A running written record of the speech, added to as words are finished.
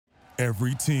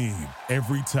Every team,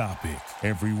 every topic,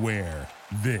 everywhere.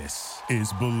 This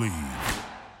is Believe.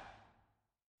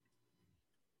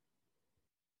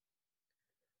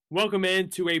 Welcome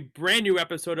into a brand new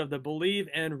episode of the Believe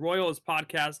and Royals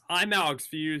podcast. I'm Alex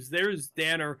Fuse. There's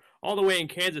Danner all the way in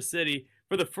Kansas City.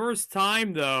 For the first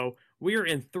time, though, we are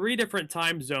in 3 different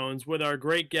time zones with our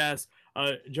great guest,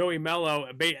 Joey Mello,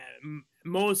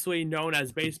 mostly known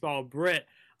as Baseball Brit.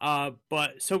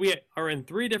 So we are in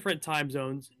 3 different time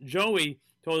zones. Joey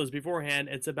told us beforehand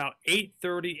it's about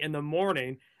 8:30 in the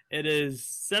morning. It is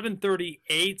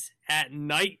 7:38 at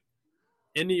night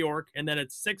in New York, and then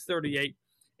it's 6:38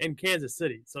 in Kansas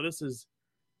City. So this is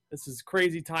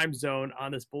crazy time zone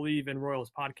on this Believe in Royals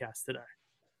podcast today.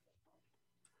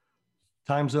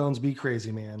 Time zones be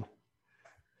crazy, man.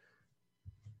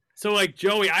 So,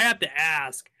 Joey, I have to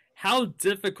ask, how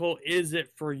difficult is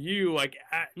it for you,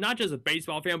 not just a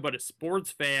baseball fan, but a sports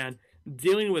fan,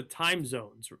 dealing with time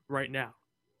zones right now?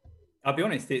 I'll be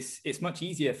honest, it's much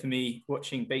easier for me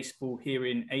watching baseball here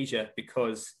in Asia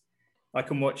because I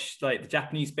can watch, the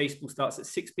Japanese baseball starts at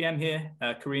 6 p.m. here,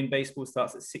 Korean baseball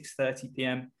starts at 6:30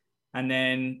 p.m. And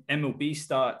then MLB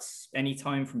starts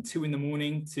anytime from 2 in the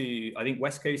morning to, I think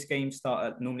West Coast games start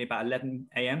at normally about 11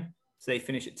 a.m. So they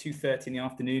finish at 2:30 in the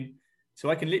afternoon. So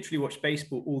I can literally watch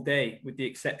baseball all day with the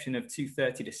exception of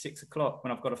 2:30 to 6 o'clock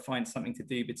when I've got to find something to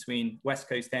do between West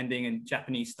Coast ending and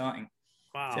Japanese starting.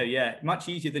 Wow. So yeah, much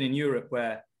easier than in Europe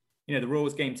where, the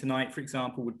Royals game tonight, for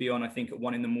example, would be on, I think, at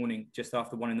 1 in the morning, just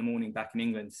after 1 in the morning back in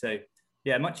England. So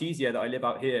yeah, much easier that I live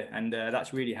out here. And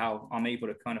that's really how I'm able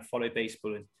to kind of follow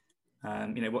baseball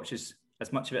and, watch as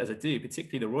much of it as I do,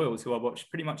 particularly the Royals, who I watch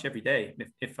pretty much every day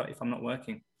if I'm not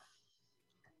working.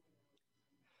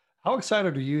 How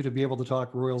excited are you to be able to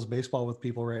talk Royals baseball with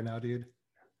people right now, dude?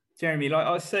 Jeremy, I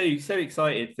was so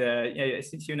excited.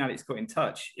 Since you and Alex got in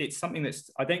touch, it's something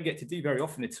I don't get to do very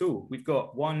often at all. We've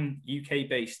got one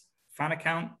UK-based fan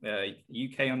account,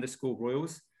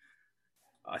 UK_Royals.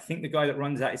 I think the guy that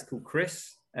runs that is called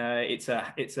Chris. It's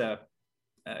a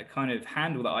kind of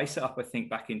handle that I set up, I think,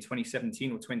 back in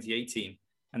 2017 or 2018,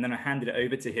 and then I handed it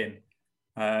over to him,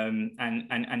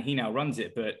 and he now runs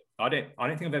it. But I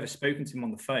don't think I've ever spoken to him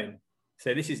on the phone.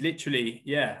 So this is literally,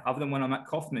 other than when I'm at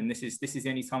Kaufman, this is the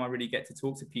only time I really get to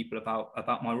talk to people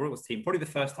about my Royals team. Probably the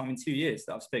first time in 2 years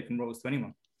that I've spoken Royals to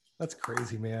anyone. That's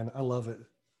crazy, man. I love it.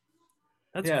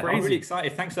 That's crazy. I'm really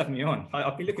excited. Thanks for having me on.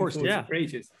 I've been looking forward to it for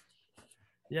ages.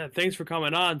 Yeah, thanks for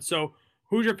coming on. So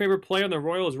who's your favorite player on the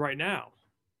Royals right now?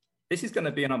 This is going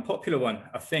to be an unpopular one,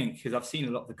 I think, because I've seen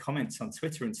a lot of the comments on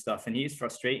Twitter and stuff, and he is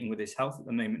frustrating with his health at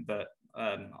the moment. But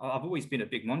I've always been a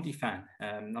big Mondi fan,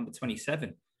 number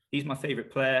 27. He's my favorite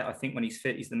player. I think when he's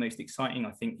fit, he's the most exciting.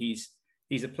 I think he's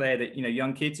a player that,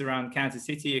 young kids around Kansas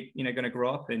City are, going to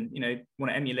grow up and,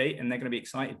 want to emulate, and they're going to be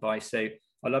excited by. So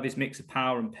I love his mix of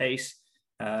power and pace.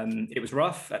 It was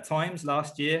rough at times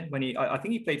last year when I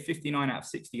think he played 59 out of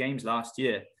 60 games last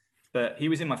year, but he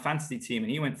was in my fantasy team and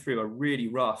he went through a really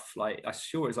rough, I'm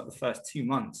sure it was the first 2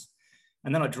 months.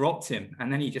 And then I dropped him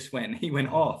and then he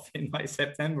went off in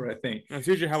September, I think. That's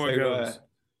usually how it goes.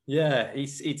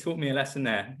 He taught me a lesson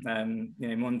there.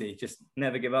 Mondi, just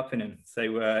never give up in him. So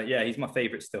he's my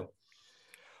favorite still.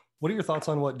 What are your thoughts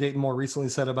on what Dayton Moore recently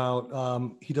said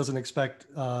about he doesn't expect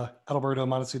Adalberto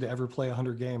Mondesi to ever play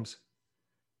 100 games?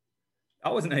 I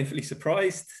wasn't overly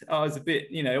surprised. I was a bit,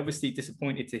 obviously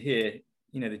disappointed to hear,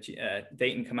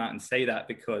 Dayton come out and say that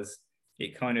because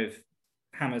it kind of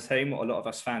hammers home what a lot of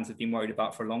us fans have been worried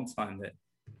about for a long time, that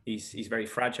he's very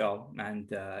fragile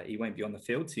and he won't be on the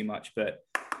field too much. But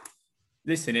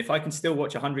listen, if I can still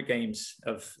watch 100 games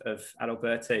of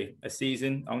Adalberto a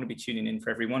season, I'm going to be tuning in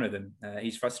for every one of them.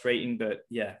 He's frustrating, but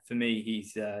yeah, for me,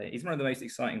 he's one of the most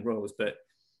exciting roles. But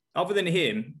other than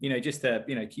him, just to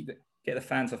get the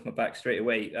fans off my back straight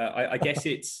away. I guess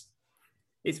it's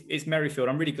Merrifield.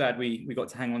 I'm really glad we got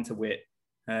to hang on to Witt.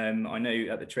 I know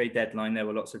at the trade deadline there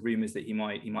were lots of rumours that he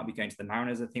might be going to the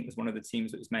Mariners. I think was one of the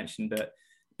teams that was mentioned. But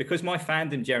because my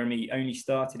fandom, Jeremy, only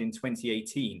started in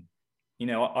 2018,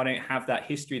 I don't have that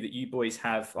history that you boys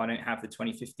have. I don't have the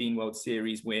 2015 World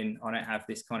Series win. I don't have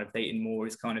this kind of Dayton Moore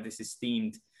as kind of this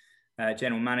esteemed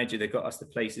general manager that got us to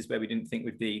places where we didn't think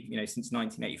we'd be, since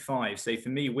 1985. So for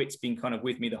me, Witt's been kind of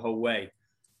with me the whole way.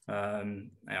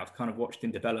 I've kind of watched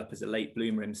him develop as a late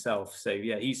bloomer himself. So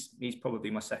yeah, he's probably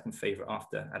my second favorite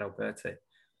after Adalberto.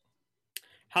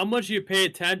 How much do you pay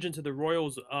attention to the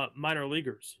Royals minor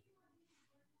leaguers?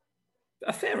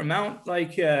 A fair amount.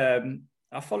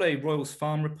 I follow Royals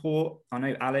Farm Report. I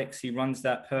know Alex, he runs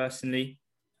that personally.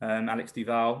 Alex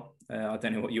Duval. I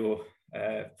don't know what your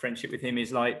friendship with him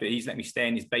is like, but he's let me stay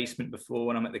in his basement before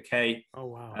when I'm at the K. Oh,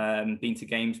 wow. Been to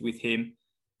games with him.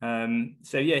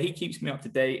 So yeah, he keeps me up to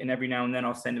date, and every now and then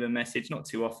I'll send him a message, not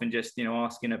too often, just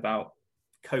asking about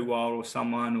Kowal or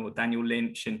someone or Daniel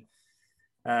Lynch.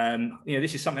 And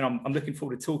this is something I'm looking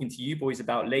forward to talking to you boys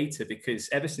about later, because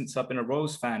ever since I've been a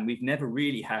Royals fan, we've never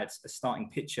really had a starting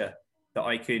pitcher that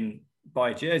I can buy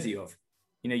a jersey of.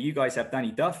 You guys have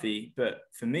Danny Duffy, but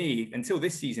for me, until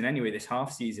this season anyway, this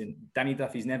half season, Danny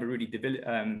Duffy's never really developed.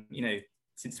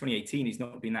 Since 2018, he's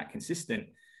not been that consistent.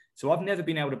 So I've never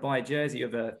been able to buy a jersey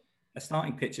of a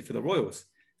starting pitcher for the Royals.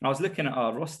 And I was looking at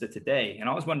our roster today, and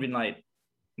I was wondering,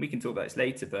 we can talk about this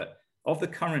later, but of the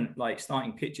current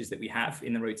starting pitchers that we have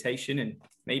in the rotation and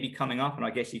maybe coming up, and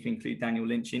I guess you can include Daniel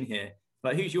Lynch in here,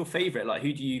 who's your favorite?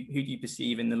 Who do you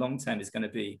perceive in the long term is going to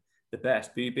be the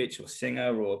best? Bubic or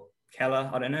Singer or Keller?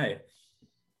 I don't know.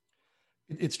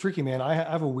 It's tricky, man. I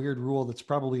have a weird rule that's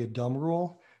probably a dumb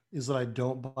rule, is that I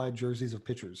don't buy jerseys of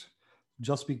pitchers,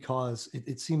 just because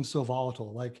it seems so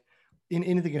volatile.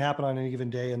 Anything can happen on any given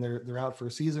day, and they're out for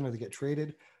a season or they get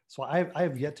traded. So I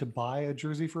have yet to buy a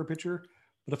jersey for a pitcher,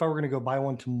 but if I were going to go buy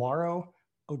one tomorrow,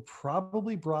 I would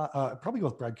probably go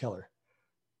with Brad Keller.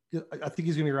 I think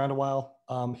he's going to be around a while.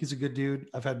 He's a good dude.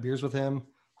 I've had beers with him.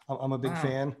 I'm a big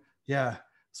fan. Yeah.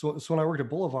 So when I worked at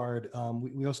Boulevard,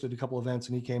 we hosted a couple events,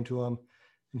 and he came to them,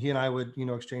 and he and I would,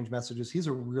 exchange messages. He's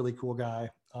a really cool guy.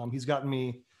 He's gotten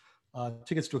me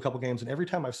tickets to a couple games, and every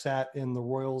time I've sat in the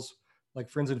Royals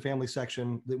friends and family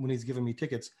section, when he's given me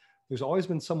tickets, there's always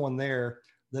been someone there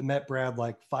that met Brad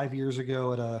 5 years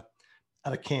ago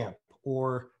at a camp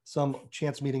or some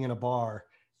chance meeting in a bar.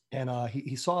 And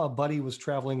he saw a buddy was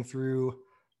traveling through,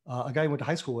 a guy he went to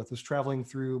high school with was traveling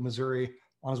through Missouri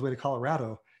on his way to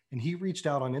Colorado. And he reached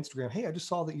out on Instagram, "Hey, I just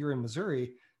saw that you're in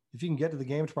Missouri. If you can get to the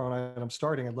game tomorrow night and I'm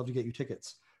starting, I'd love to get you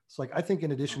tickets." So I think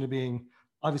in addition to being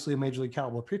obviously a major league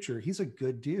caliber pitcher, he's a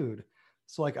good dude.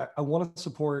 So I want to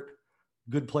support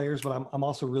good players, but I'm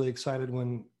also really excited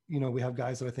when, we have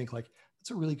guys that I think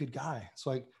that's a really good guy.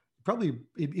 So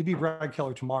it'd be Brad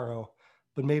Keller tomorrow,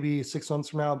 but maybe 6 months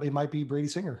from now, it might be Brady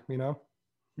Singer,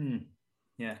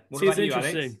 Yeah. What about you,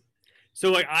 Alex?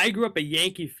 So I grew up a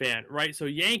Yankee fan, right? So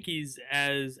Yankees,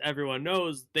 as everyone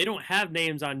knows, they don't have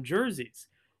names on jerseys.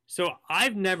 So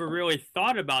I've never really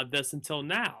thought about this until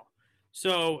now.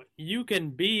 So you can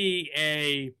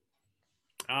be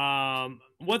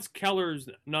what's Keller's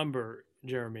number,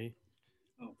 Jeremy?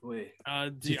 Oh boy. I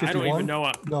don't even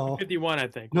know. No. 51, I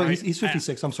think. No, right? he's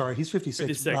 56. I'm sorry. He's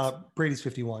 56. Brady's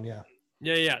 51. Yeah.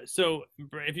 Yeah. So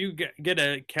if you get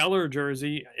a Keller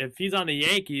jersey, if he's on the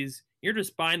Yankees, you're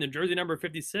just buying the jersey number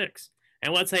 56.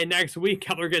 And let's say next week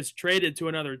Keller gets traded to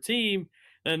another team,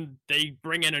 then they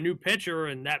bring in a new pitcher,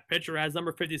 and that pitcher has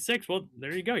number 56. Well,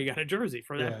 there you go. You got a jersey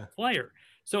for that player.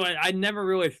 So I never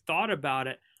really thought about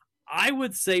it. I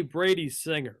would say Brady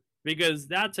Singer, because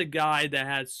that's a guy that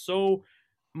has so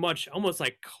much almost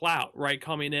clout, right,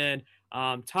 coming in.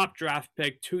 Top draft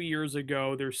pick 2 years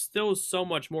ago. There's still so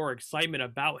much more excitement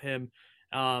about him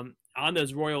on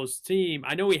this Royals team.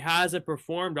 I know he hasn't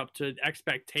performed up to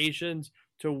expectations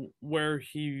to where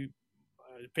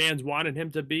fans wanted him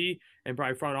to be, and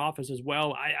probably front office as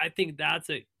well. I think that's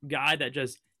a guy that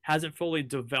just hasn't fully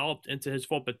developed into his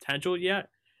full potential yet.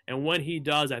 And when he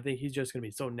does, I think he's just going to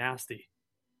be so nasty.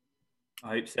 I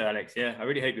hope so, Alex. Yeah, I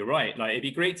really hope you're right. It'd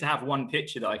be great to have one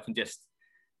pitcher that I can just,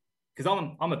 because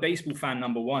I'm a baseball fan,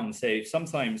 number one. So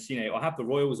sometimes, I'll have the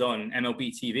Royals on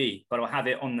MLB TV, but I'll have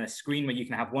it on the screen where you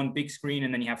can have one big screen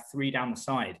and then you have 3 down the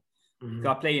side. Mm-hmm. So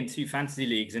I play in 2 fantasy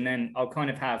leagues, and then I'll kind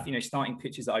of have, starting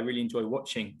pitchers that I really enjoy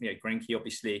watching. Greinke,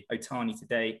 obviously, Ohtani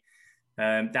today,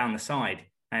 down the side.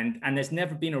 And there's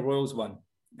never been a Royals one.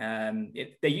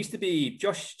 There used to be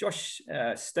Josh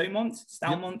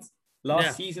Stalmont.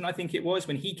 Last season, I think it was,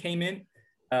 when he came in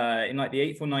the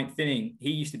 8th or 9th inning,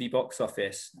 he used to be box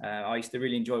office. I used to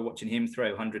really enjoy watching him throw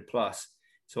 100 plus.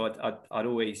 So I'd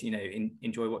always,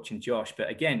 enjoy watching Josh. But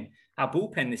again, our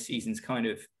bullpen this season's kind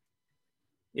of,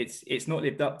 it's not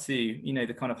lived up to,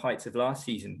 the kind of heights of last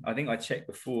season. I think I checked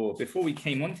before we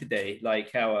came on today,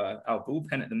 our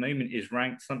bullpen at the moment is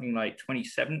ranked something like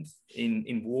 27th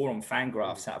in WAR on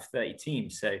Fangraphs out of 30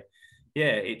 teams. So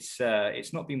yeah, it's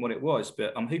not been what it was,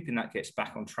 but I'm hoping that gets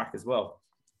back on track as well.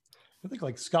 I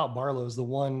think Scott Barlow is the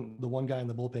one guy in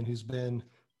the bullpen who's been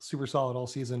super solid all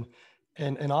season.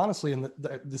 And honestly,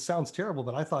 this sounds terrible,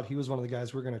 but I thought he was one of the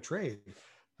guys we're going to trade.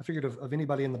 I figured of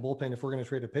anybody in the bullpen, if we're going to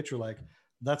trade a pitcher,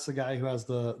 that's the guy who has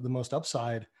the most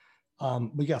upside.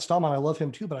 But yeah, Stallman, I love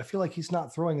him too, but I feel like he's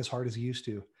not throwing as hard as he used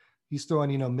to. He's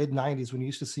throwing, mid 90s when you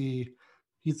used to see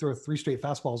he'd throw 3 straight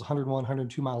fastballs, 101,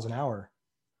 102 miles an hour.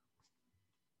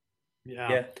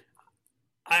 Yeah.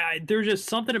 There's just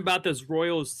something about this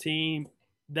Royals team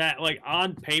that,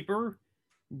 on paper,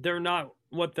 they're not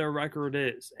what their record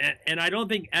is. And I don't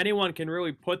think anyone can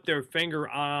really put their finger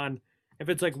on if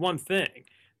it's like one thing,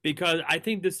 because I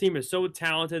think this team is so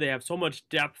talented. They have so much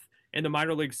depth in the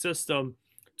minor league system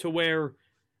to where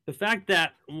the fact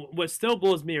that what still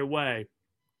blows me away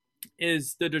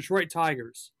is the Detroit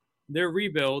Tigers. Their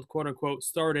rebuild, quote unquote,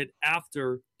 started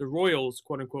after the Royals,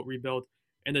 quote unquote, rebuild,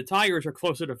 and the Tigers are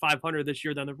closer to 500 this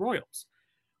year than the Royals.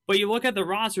 But you look at the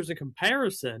rosters in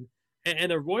comparison,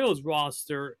 and the Royals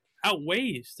roster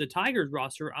outweighs the Tigers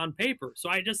roster on paper. So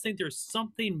I just think there's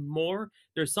something more.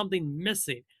 There's something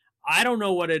missing. I don't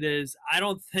know what it is. I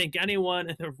don't think anyone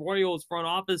in the Royals front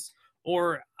office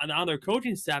or on their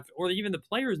coaching staff or even the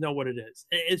players know what it is.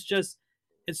 It's just,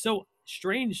 it's so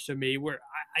strange to me where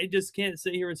I just can't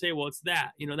sit here and say, well, it's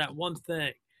that, that one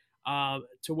thing,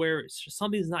 to where it's just,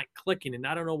 something's not clicking and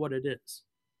I don't know what it is.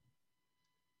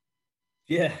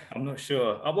 Yeah, I'm not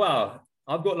sure. Well,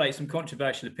 I've got like some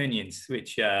controversial opinions,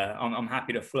 which I'm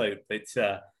happy to float. But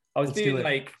I was doing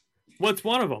like, what's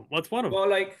one of them? Well,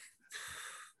 like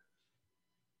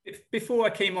before I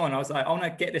came on, I was like, I want to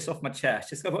get this off my chest.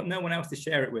 Just I've got no one else to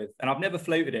share it with, and I've never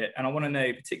floated it. And I want to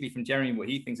know, particularly from Jeremy, what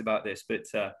he thinks about this. But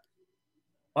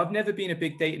I've never been a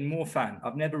big Dayton Moore fan.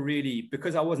 I've never really,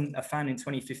 because I wasn't a fan in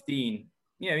 2015.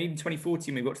 Even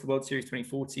 2014, we got to the World Series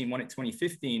 2014, won it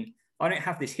 2015. I don't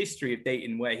have this history of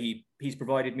Dayton where he's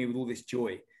provided me with all this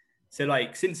joy. So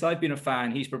like, since I've been a fan,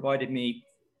 he's provided me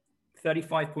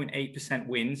 35.8%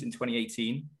 wins in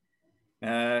 2018.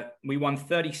 We won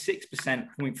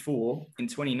 36.4% in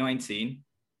 2019.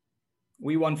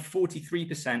 We won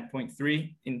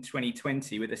 43.3% in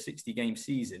 2020 with a 60-game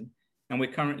season. And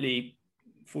we're currently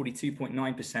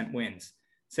 42.9% wins.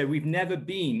 So we've never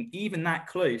been even that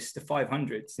close to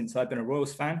 500 since I've been a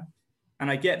Royals fan. And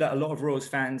I get that a lot of Royals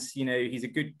fans, he's a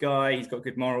good guy. He's got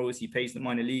good morals. He pays the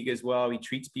minor league as well. He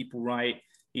treats people right.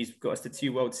 He's got us to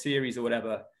 2 World Series or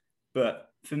whatever.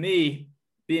 But for me,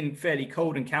 being fairly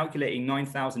cold and calculating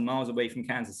 9,000 miles away from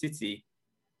Kansas City,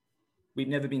 we've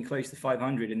never been close to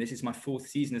 500. And this is my 4th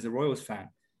season as a Royals fan.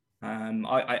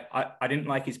 I didn't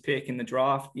like his pick in the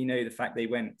draft. The fact they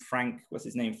went Frank, what's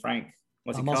his name? Frank,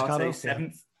 was it Moscato,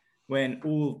 7th? When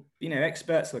all,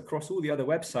 experts across all the other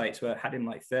websites had him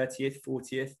like 30th,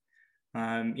 40th,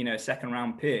 a second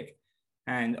round pick.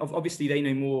 And obviously they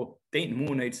know more. Dayton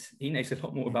Moore knows a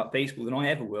lot more about baseball than I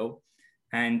ever will.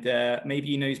 And maybe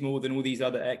he knows more than all these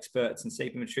other experts and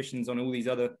sabermetricians on all these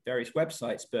other various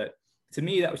websites. But to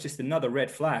me, that was just another red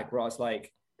flag where I was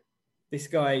like, this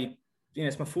guy,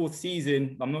 it's my 4th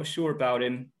season. I'm not sure about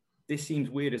him. This seems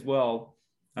weird as well.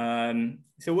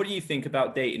 So what do you think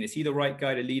about Dayton? Is he the right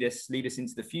guy to lead us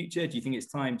into the future? Do you think it's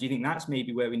time? Do you think that's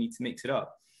maybe where we need to mix it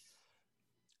up?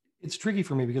 It's tricky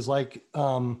for me because I've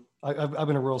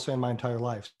been a Royals fan my entire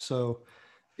life. So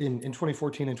in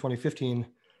 2014 and 2015,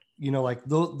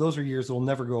 those are years that will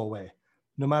never go away.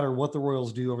 No matter what the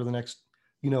Royals do over the next,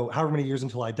 however many years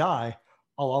until I die,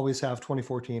 I'll always have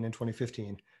 2014 and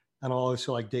 2015. And I'll always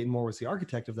feel like Dayton Moore was the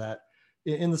architect of that,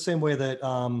 in the same way that,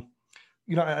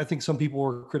 I think some people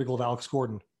were critical of Alex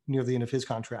Gordon near the end of his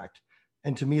contract.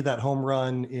 And to me, that home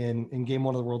run in game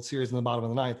 1 of the World Series in the bottom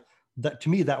of the 9th, that to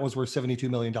me, that was worth $72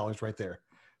 million right there.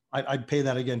 I'd pay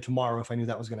that again tomorrow if I knew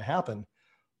that was going to happen.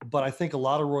 But I think a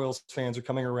lot of Royals fans are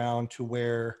coming around to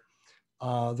where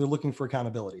they're looking for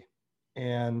accountability.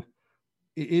 And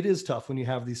it is tough when you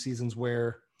have these seasons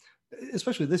where,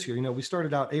 especially this year, we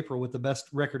started out April with the best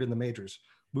record in the majors.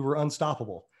 We were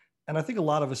unstoppable. And I think a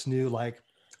lot of us knew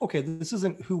okay, this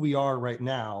isn't who we are right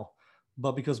now,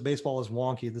 but because baseball is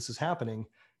wonky, this is happening.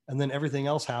 And then everything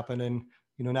else happened. And,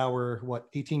 now we're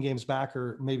 18 games back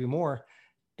or maybe more.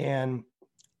 And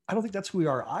I don't think that's who we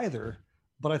are either.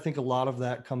 But I think a lot of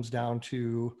that comes down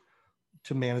to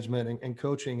management and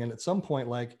coaching. And at some point,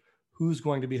 who's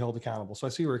going to be held accountable? So I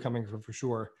see where you're coming from for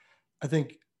sure. I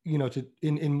think,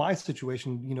 in my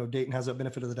situation, Dayton has that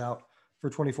benefit of the doubt for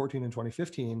 2014 and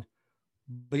 2015.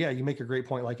 But yeah, you make a great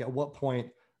point. At what point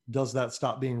does that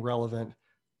stop being relevant?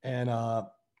 And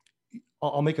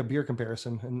I'll make a beer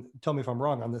comparison and tell me if I'm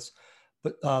wrong on this.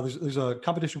 But there's a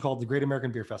competition called the Great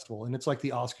American Beer Festival, and it's like the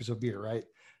Oscars of beer, right?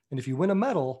 And if you win a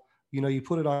medal, you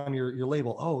put it on your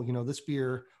label. Oh, this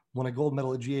beer won a gold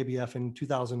medal at GABF in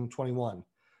 2021.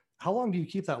 How long do you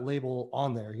keep that label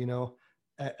on there?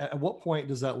 At what point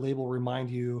does that label remind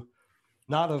you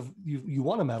not of you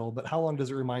won a medal, but how long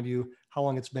does it remind you how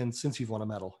long it's been since you've won a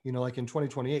medal? Like in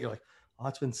 2028, you're like, oh,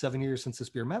 it's been 7 years since this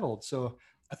beer medaled. So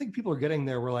I think people are getting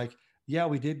there. We're like, yeah,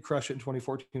 we did crush it in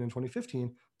 2014 and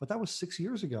 2015, but that was 6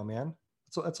 years ago, man.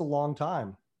 So that's a long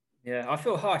time. Yeah, I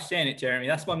feel harsh saying it, Jeremy.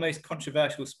 That's my most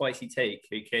controversial spicy take,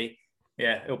 okay?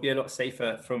 yeah, it'll be a lot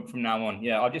safer from now on.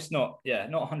 Yeah, I'm just not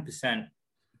 100%,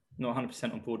 not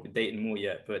 100% on board with Dayton Moore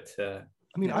yet, but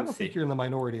I mean, I don't think you're in the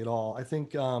minority at all. I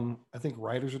think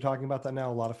writers are talking about that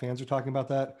now. A lot of fans are talking about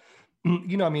that.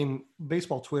 You know, I mean,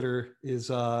 baseball Twitter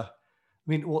is,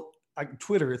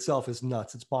 Twitter itself is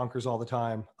nuts. It's bonkers all the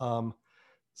time.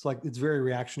 It's like, it's very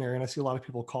reactionary. And I see a lot of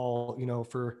people call, you know,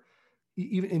 for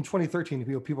even in 2013,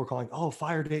 people are calling, oh,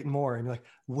 fire Dayton Moore. And you're like,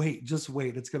 wait, just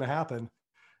wait, it's going to happen.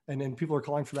 And then people are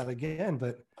calling for that again.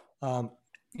 But,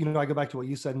 you know, I go back to what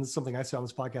you said, and this is something I say on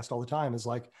this podcast all the time, is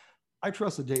like, I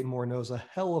trust that Dayton Moore knows a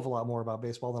hell of a lot more about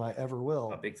baseball than I ever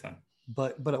will. Oh, big time.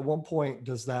 But at one point,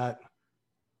 does that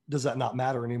not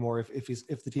matter anymore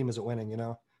if the team isn't winning? You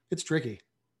know, it's tricky.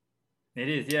 It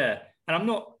is, yeah. And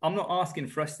I'm not asking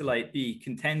for us to like be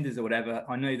contenders or whatever.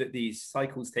 I know that these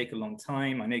cycles take a long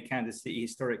time. I know Kansas City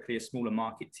historically a smaller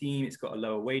market team. It's got a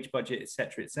lower wage budget, et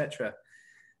cetera.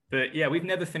 But yeah, we've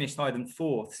never finished higher than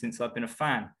fourth since I've been a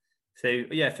fan. So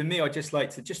yeah, for me, I'd just like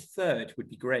to third would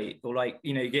be great. Or like,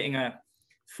 you know, getting a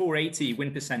 480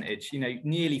 win percentage, you know,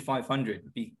 nearly 500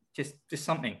 would be just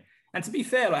something. And to be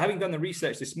fair, like having done the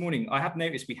research this morning, I have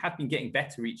noticed we have been getting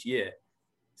better each year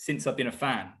since I've been a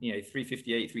fan, you know,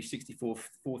 358, 364,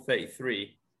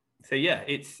 433. So yeah,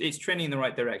 it's trending in the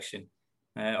right direction.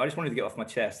 I just wanted to get off my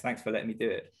chest. Thanks for letting me do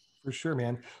it. For sure,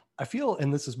 man. I feel,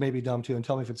 and this is maybe dumb too, and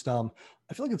tell me if it's dumb,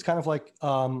 I feel like it's kind of like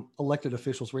elected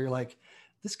officials where you're like,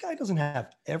 this guy doesn't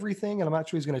have everything, and I'm not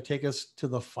sure he's going to take us to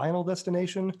the final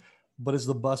destination, but is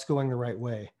the bus going the right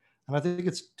way? And I think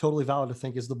it's totally valid to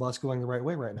think, is the bus going the right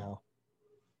way right now?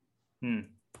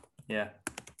 Yeah.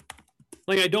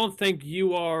 Like, I don't think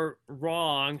you are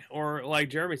wrong, or like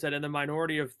Jeremy said, in the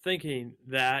minority of thinking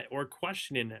that or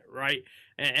questioning it, right?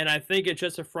 And I think it's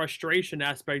just a frustration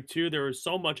aspect too. There was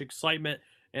so much excitement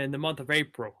in the month of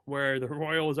April where the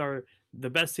Royals are the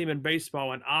best team in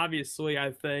baseball. And obviously,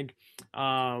 I think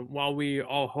while we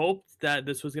all hoped that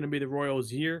this was going to be the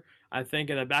Royals' year, I think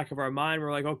in the back of our mind,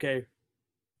 we're like, okay,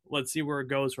 let's see where it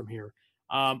goes from here.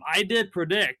 I did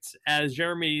predict, as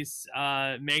Jeremy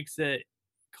makes it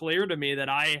clear to me, that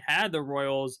I had the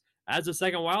Royals as a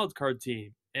second wildcard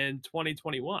team in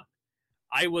 2021.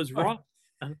 I was wrong.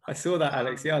 I saw that,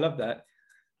 Alex. Yeah, I love that.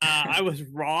 I was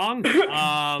wrong.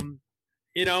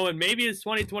 You know, and maybe it's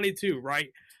 2022, right?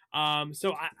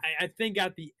 So I think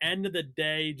at the end of the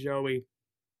day, Joey,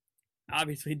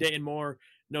 obviously Dayton Moore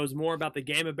knows more about the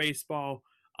game of baseball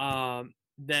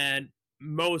than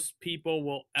most people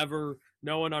will ever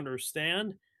know and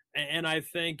understand. And I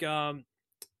think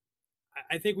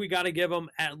we got to give him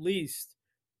at least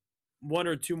 1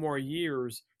 or 2 more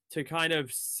years to kind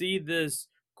of see this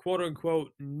quote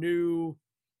unquote new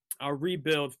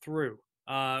rebuild through.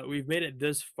 We've made it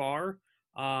this far.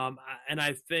 And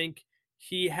I think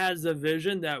he has a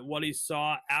vision that what he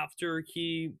saw after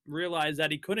he realized that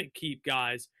he couldn't keep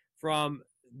guys from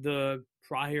the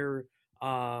prior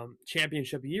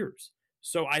championship years.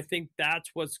 So I think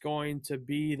that's what's going to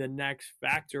be the next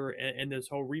factor in this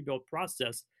whole rebuild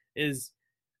process, is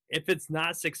if it's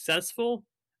not successful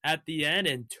at the end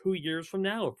in 2 years from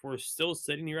now, if we're still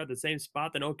sitting here at the same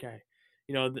spot, then okay,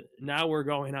 you know, now we're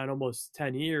going on almost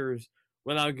 10 years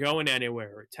without going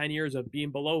anywhere, 10 years of being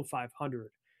below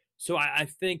 500. So I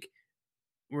think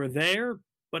we're there,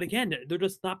 but again, they're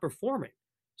just not performing.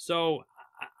 So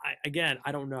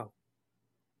I don't know.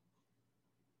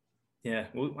 Yeah,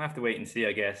 we'll have to wait and see,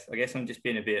 I guess. I guess I'm just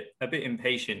being a bit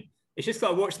impatient. It's just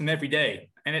that I watch them every day.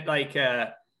 And it like,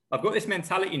 I've got this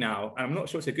mentality now, and I'm not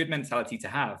sure it's a good mentality to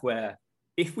have, where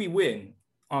if we win,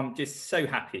 I'm just so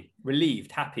happy,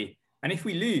 relieved, happy. And if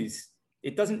we lose,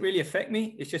 it doesn't really affect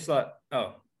me. It's just like,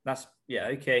 oh, that's, yeah,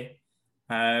 okay.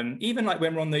 Even like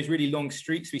when we're on those really long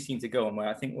streaks we seem to go on, where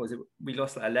I think, what was it, we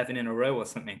lost like 11 in a row or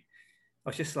something. I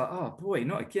was just like, oh boy,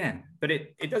 not again. But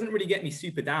it doesn't really get me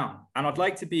super down. And I'd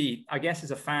like to be, I guess,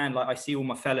 as a fan, like I see all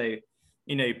my fellow,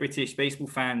 you know, British baseball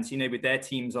fans, you know, with their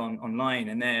teams online,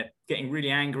 and they're getting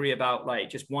really angry about like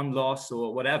just one loss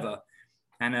or whatever.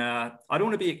 And I don't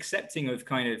want to be accepting of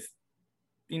kind of,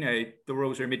 you know, the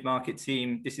Royals are a mid-market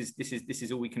team. This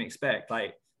is all we can expect.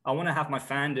 Like, I want to have my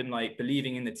fandom like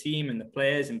believing in the team and the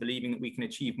players and believing that we can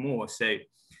achieve more. So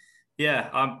yeah,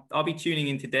 I'll be tuning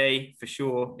in today for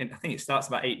sure. And I think it starts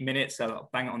about 8 minutes. So I'll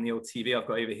bang it on the old TV I've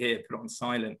got over here, put it on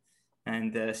silent,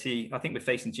 and see. I think we're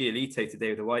facing Giolito today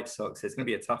with the White Sox. So it's going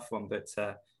to be a tough one, but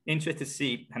interested to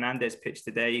see Hernandez pitch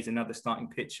today. He's another starting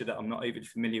pitcher that I'm not overly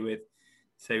familiar with.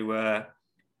 So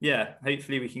yeah,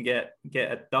 hopefully we can get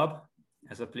a dub,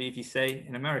 as I believe you say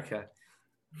in America,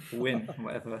 win,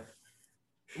 whatever.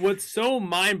 What's so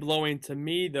mind-blowing to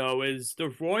me, though, is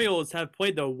the Royals have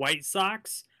played the White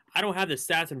Sox. I don't have the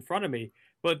stats in front of me,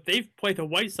 but they've played the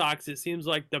White Sox, it seems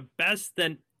like, the best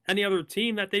than any other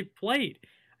team that they've played.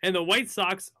 And the White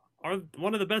Sox are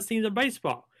one of the best teams in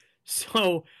baseball.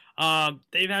 So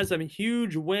they've had some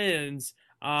huge wins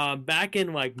back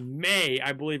in like May,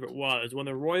 I believe it was, when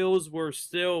the Royals were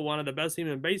still one of the best teams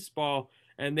in baseball,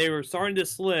 and they were starting to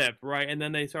slip, right? And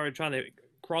then they started trying to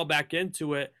crawl back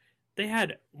into it. They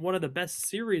had one of the best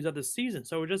series of the season.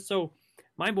 So just so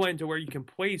mind-blowing to where you can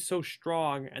play so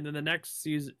strong, and then the next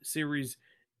series,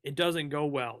 it doesn't go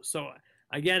well. So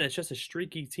again, it's just a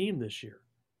streaky team this year.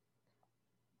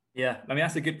 Yeah, I mean,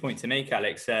 that's a good point to make,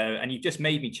 Alex. And you just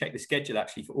made me check the schedule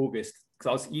actually for August,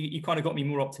 because you kind of got me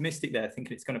more optimistic there,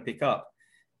 thinking it's going to pick up.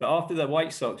 But after the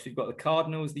White Sox, we've got the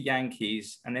Cardinals, the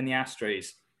Yankees, and then the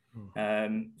Astros.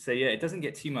 So yeah, it doesn't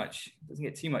get too much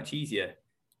easier.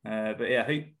 But yeah,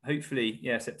 hopefully,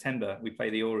 yeah, September we play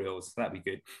the Orioles. So that'd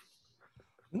be good.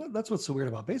 That's what's so weird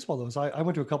about baseball, though, is I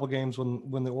went to a couple games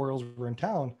when the Orioles were in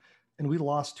town, and we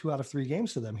lost 2 out of 3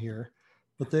 games to them here.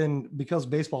 But then because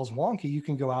baseball's wonky, you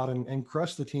can go out and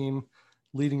crush the team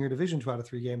leading your division 2 out of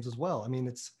 3 games as well. I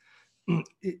mean,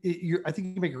 I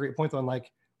think you make a great point, though. On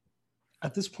like,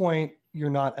 at this point, you're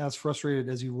not as frustrated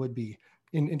as you would be.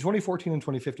 In 2014 and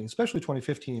 2015, especially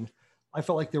 2015, I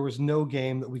felt like there was no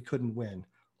game that we couldn't win.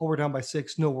 Oh, we're down by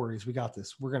 6. No worries. We got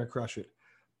this. We're going to crush it.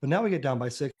 But now we get down by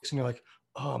 6 and you're like,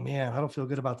 oh man, I don't feel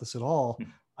good about this at all.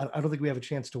 I don't think we have a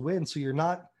chance to win. So you're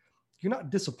not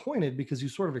disappointed because you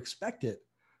sort of expect it.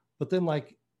 But then,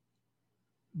 like,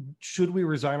 should we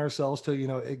resign ourselves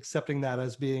to, accepting that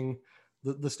as being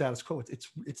the status quo?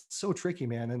 It's so tricky,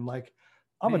 man. And like,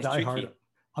 I'm a diehard. Tricky.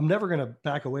 I'm never going to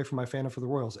back away from my fandom for the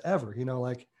Royals ever.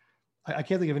 Like, I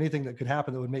can't think of anything that could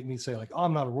happen that would make me say like, oh,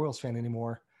 I'm not a Royals fan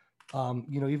anymore.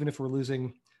 Even if we're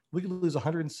losing, we could lose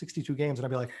 162 games and I'd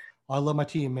be like, oh, I love my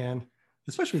team, man.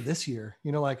 Especially this year,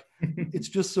 like it's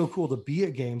just so cool to be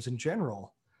at games in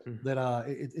general that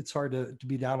it's hard to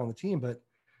be down on the team. But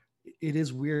it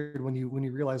is weird when you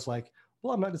realize like,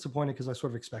 well, I'm not disappointed because I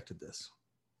sort of expected this.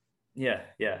 Yeah.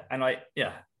 And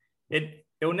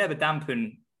it'll never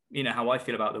dampen, how I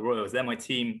feel about the Royals. They're my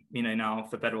team, now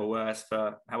for better or worse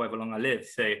for however long I live.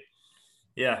 So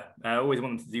yeah, I always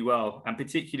want them to do well. And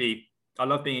particularly I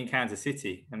love being in Kansas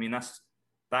City. I mean,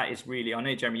 that is really, I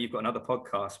know, Jeremy, you've got another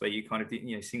podcast where you kind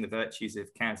of, sing the virtues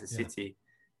of Kansas City.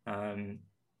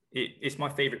 It's my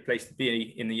favorite place to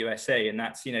be in the USA. And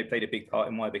that's, played a big part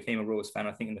in why I became a Royals fan.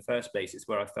 I think in the first place, it's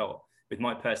where I felt with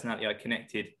my personality, I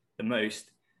connected the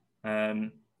most.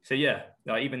 So yeah,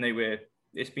 even though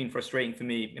it's been frustrating for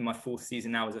me in my 4th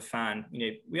season now as a fan,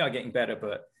 we are getting better,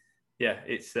 but yeah,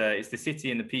 it's the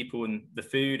city and the people and the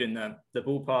food and the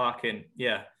ballpark and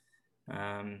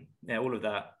all of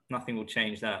that. Nothing will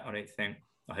change that, I don't think.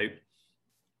 I hope.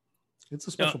 It's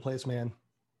a special place, man.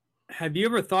 Have you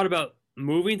ever thought about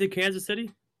moving to Kansas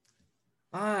City?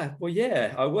 Well,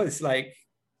 yeah, I was like,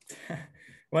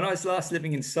 when I was last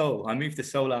living in Seoul, I moved to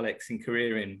Seoul, Alex, in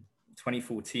Korea in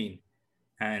 2014.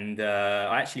 And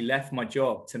I actually left my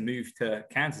job to move to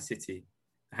Kansas City.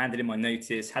 I handed in my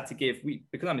notice, had to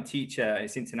because I'm a teacher,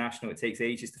 it's international, it takes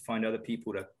ages to find other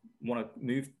people to want to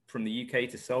move from the UK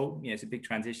to Seoul. It's a big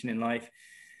transition in life.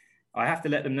 I have to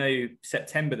let them know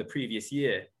September the previous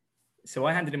year. So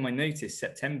I handed in my notice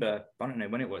September, I don't know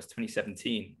when it was,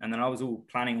 2017. And then I was all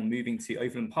planning on moving to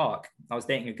Overland Park. I was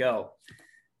dating a girl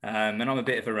and I'm a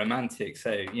bit of a romantic.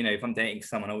 So, if I'm dating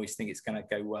someone, I always think it's going to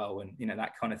go well and,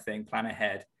 that kind of thing, plan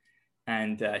ahead.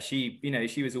 And she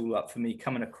was all up for me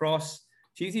coming across.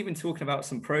 She was even talking about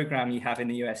some program you have in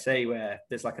the USA where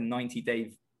there's like a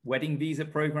 90-day wedding visa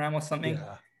program or something.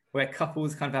 Yeah. Where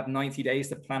couples kind of have 90 days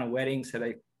to plan a wedding. So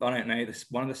one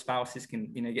of the spouses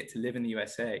can, get to live in the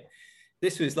USA.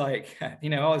 This was like, I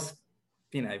was,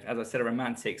 as I said, a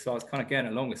romantic. So I was kind of going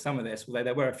along with some of this, although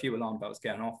there were a few alarm bells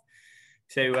going off.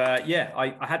 So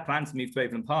I had plans to move to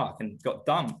Overland Park and got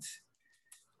dumped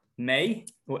May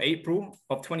or April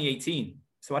of 2018.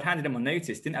 So I'd handed in my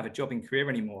notice, didn't have a job in Korea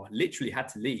anymore, literally had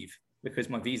to leave because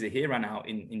my visa here ran out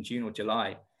in June or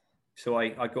July. So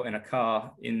I got in a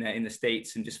car in the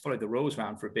States and just followed the Royals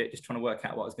around for a bit, just trying to work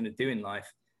out what I was going to do in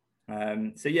life.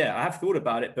 So yeah, I have thought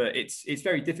about it, but it's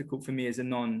very difficult for me as a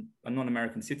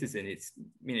non-American citizen. It's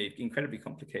incredibly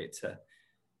complicated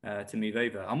to move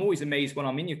over. I'm always amazed when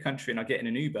I'm in your country and I get in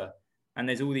an Uber and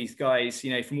there's all these guys,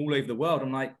 from all over the world.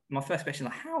 I'm like, my first question,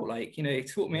 like, how? Like,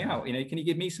 sort me out. Can you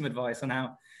give me some advice on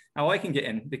how I can get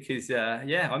in? Because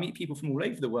I meet people from all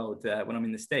over the world when I'm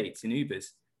in the States in Ubers.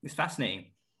 It's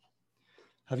fascinating.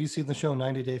 Have you seen the show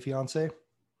 90 Day Fiancé?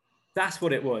 That's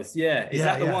what it was. Yeah. Is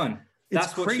that the one?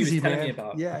 That's what she was telling me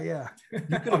about. Yeah. You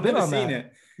could have I've been never on seen that.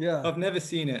 it. Yeah. I've never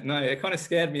seen it. No, it kind of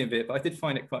scared me a bit, but I did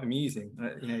find it quite amusing,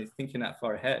 thinking that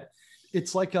far ahead.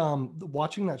 It's like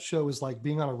watching that show is like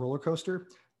being on a roller coaster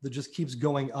that just keeps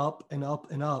going up and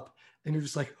up and up. And you're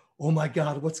just like, oh my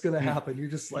God, what's going to happen? You're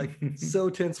just like so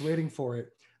tense waiting for it.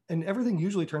 And everything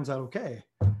usually turns out okay.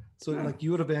 So like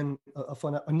you would have been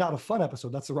not a fun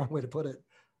episode. That's the wrong way to put it.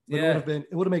 But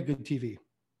it would have made good TV.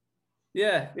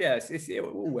 Yeah. It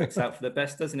all works out for the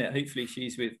best, doesn't it? Hopefully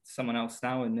she's with someone else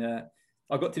now. And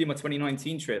I got to do my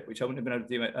 2019 trip, which I wouldn't have been able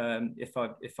to do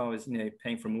if I was,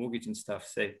 paying for a mortgage and stuff.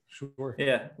 So sure.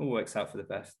 Yeah, all works out for the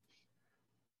best.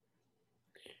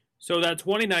 So that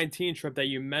 2019 trip that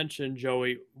you mentioned,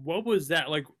 Joey, what was that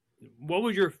like? What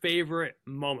was your favorite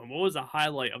moment? What was the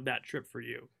highlight of that trip for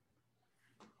you?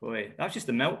 Boy, that was just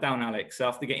a meltdown, Alex,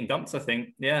 after getting dumped, I think.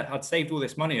 Yeah, I'd saved all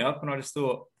this money up and I just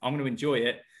thought, I'm going to enjoy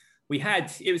it.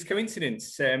 It was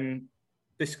coincidence.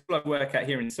 The school I work at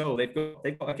here in Seoul, they've got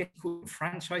I guess called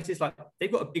franchises. Like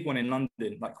they've got a big one in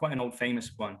London, like quite an old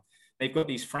famous one. They've got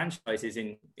these franchises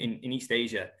in East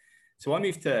Asia. So I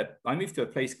moved to a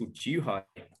place called Zhuhai,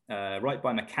 right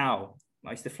by Macau.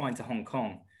 I used to fly into Hong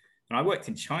Kong, and I worked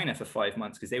in China for 5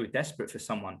 months because they were desperate for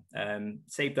someone.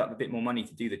 Saved up a bit more money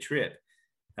to do the trip.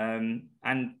 And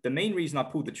the main reason I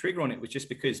pulled the trigger on it was just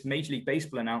because Major League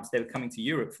Baseball announced they were coming to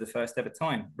Europe for the first ever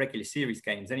time, regular series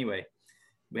games anyway.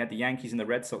 We had the Yankees and the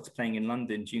Red Sox playing in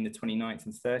London June the 29th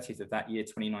and 30th of that year,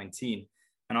 2019.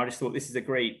 And I just thought this is a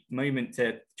great moment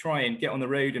to try and get on the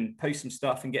road and post some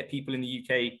stuff and get people in the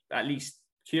UK at least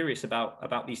curious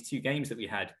about these two games that we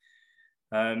had.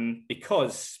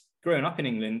 Because growing up in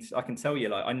England, I can tell you,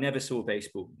 like, I never saw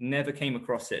baseball, never came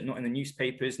across it, not in the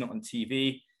newspapers, not on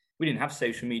TV. We didn't have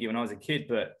social media when I was a kid,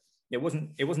 but it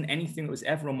wasn't anything that was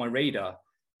ever on my radar.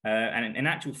 And in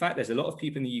actual fact, there's a lot of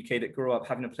people in the UK that grow up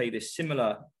having to play this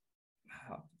similar,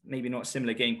 maybe not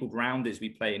similar game called rounders we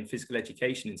play in physical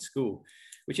education in school,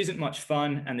 which isn't much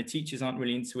fun. And the teachers aren't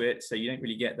really into it. So you don't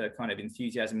really get the kind of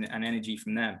enthusiasm and energy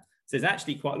from them. So there's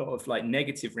actually quite a lot of like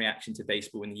negative reaction to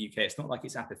baseball in the UK. It's not like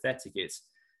it's apathetic.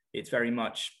 It's very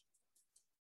much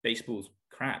baseball's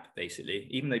crap, basically,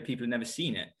 even though people have never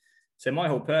seen it. So my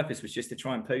whole purpose was just to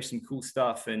try and post some cool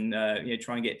stuff and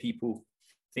try and get people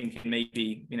thinking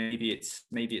maybe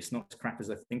it's not as crap as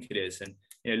I think it is. And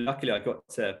luckily I got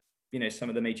some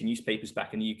of the major newspapers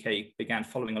back in the UK began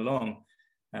following along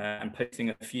and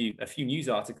posting a few news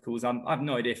articles. I have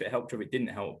no idea if it helped or if it didn't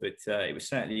help, but it was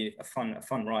certainly a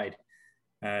fun ride.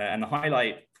 And the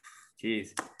highlight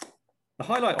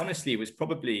honestly was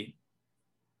probably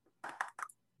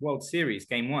World Series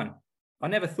Game 1. I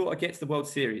never thought I'd get to the World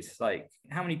Series. Like,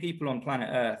 how many people on planet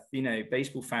Earth,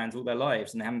 baseball fans all their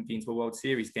lives and they haven't been to a World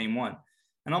Series Game 1?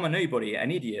 And I'm a nobody, an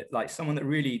idiot, like someone that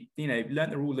really,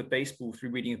 learned the rule of baseball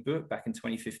through reading a book back in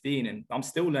 2015. And I'm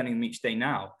still learning them each day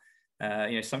now.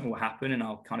 Something will happen and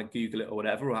I'll kind of Google it or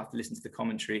whatever, or I'll have to listen to the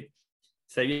commentary.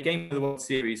 So the game of the World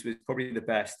Series was probably the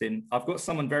best. And I've got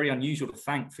someone very unusual to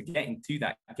thank for getting to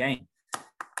that game.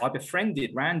 I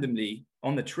befriended randomly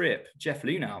on the trip Jeff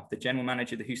Luhnow, the general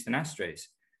manager of the Houston Astros.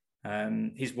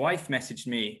 His wife messaged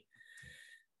me,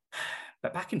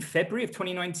 but back in February of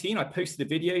 2019, I posted a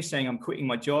video saying I'm quitting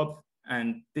my job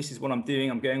and this is what I'm doing.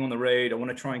 I'm going on the road. I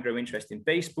want to try and grow interest in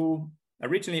baseball.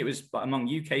 Originally, it was among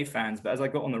UK fans, but as I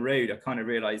got on the road, I kind of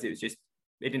realized it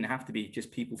didn't have to be just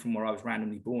people from where I was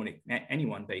randomly born,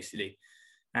 anyone basically.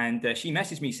 And she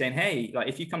messaged me saying, hey, like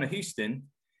if you come to Houston,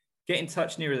 get in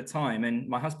touch nearer the time and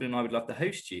my husband and I would love to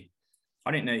host you.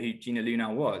 I didn't know who Gina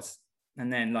Luhnow was.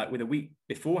 And then like with a week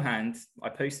beforehand, I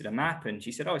posted a map and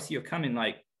she said, oh, I see you're coming.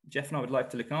 Like Jeff and I would like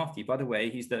to look after you. By the way,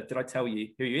 did I tell you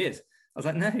who he is? I was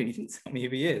like, no, you didn't tell me who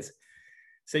he is.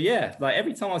 So yeah, like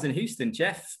every time I was in Houston,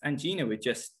 Jeff and Gina would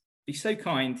just be so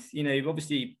kind.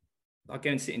 Obviously I'd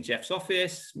go and sit in Jeff's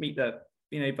office, meet the,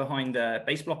 behind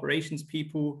baseball operations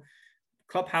people,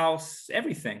 clubhouse,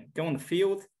 everything, go on the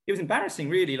field. It was embarrassing,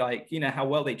 really, like, how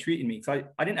well they treated me. Because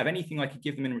I didn't have anything I could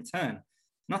give them in return.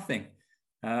 Nothing.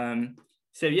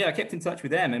 So, yeah, I kept in touch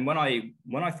with them. And when I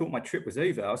thought my trip was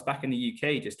over, I was back in the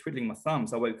UK just twiddling my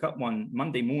thumbs. I woke up one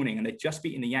Monday morning and they'd just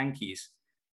beaten the Yankees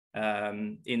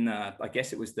I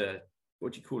guess it was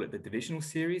what do you call it? The divisional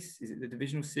series? Is it the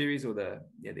divisional series or the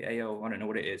AL? I don't know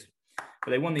what it is.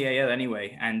 But they won the AL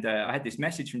anyway. And I had this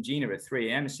message from Gina at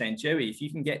 3 a.m. saying, Joey, if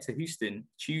you can get to Houston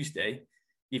Tuesday,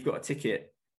 you've got a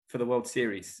ticket for the World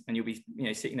Series and you'll be,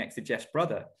 sitting next to Jeff's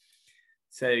brother.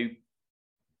 So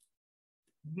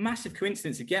massive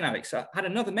coincidence again, Alex. I had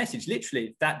another message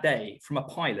literally that day from a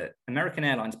pilot, American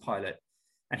Airlines pilot.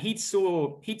 And he'd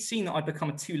seen that I'd become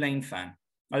a Tulane fan.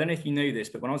 I don't know if you know this,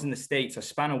 but when I was in the States, I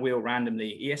span a wheel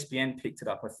randomly. ESPN picked it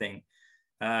up, I think.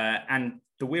 And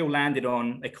the wheel landed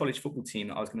on a college football team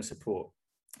that I was going to support.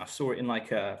 I saw it in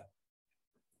like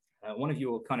one of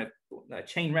your kind of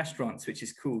chain restaurants, which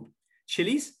is called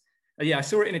Chili's. Yeah, I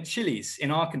saw it in a Chili's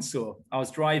in Arkansas. I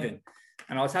was driving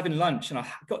and I was having lunch and I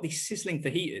got these sizzling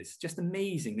fajitas, just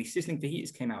amazing. These sizzling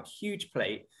fajitas came out, huge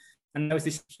plate. And there was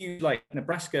this huge like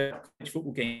Nebraska college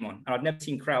football game on, and I'd never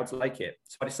seen crowds like it.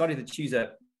 So I decided to choose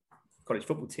a college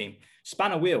football team.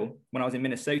 Span a Wheel, when I was in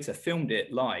Minnesota, filmed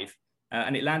it live,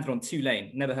 and it landed on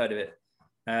Tulane. Never heard of it.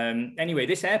 Anyway,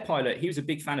 this air pilot, he was a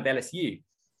big fan of LSU,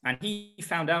 and he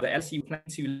found out that LSU played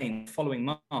Tulane the following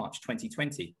March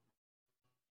 2020.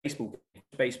 Baseball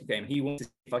game. He wanted to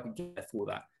see if I could get there for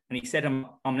that. And he said, I'm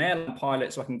an airline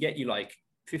pilot, so I can get you like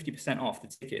 50% off the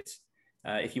tickets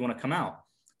if you want to come out.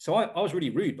 So I was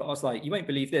really rude, but I was like, you won't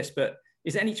believe this, but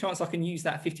is there any chance I can use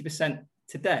that 50%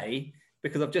 today?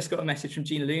 Because I've just got a message from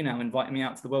Gina Lunau inviting me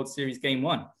out to the World Series Game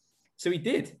 1. So he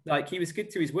did. Like, he was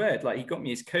good to his word. Like, he got me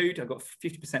his code. I got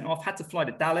 50% off. Had to fly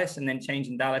to Dallas and then change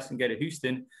in Dallas and go to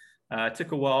Houston.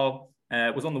 Took a while.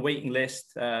 Was on the waiting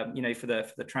list, for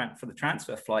the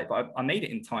transfer flight, but I made it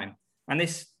in time. And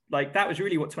that was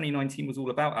really what 2019 was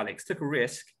all about, Alex. Took a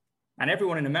risk. And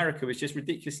everyone in America was just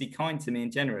ridiculously kind to me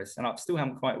and generous. And I still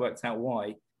haven't quite worked out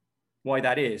why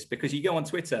that is, because you go on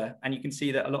Twitter and you can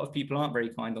see that a lot of people aren't very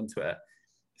kind on Twitter.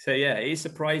 So yeah, it is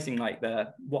surprising, like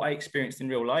what I experienced in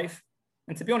real life.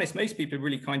 And to be honest, most people are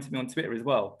really kind to me on Twitter as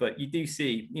well. But you do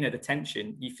see, the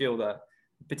tension. You feel that,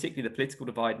 particularly the political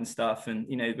divide and stuff. And,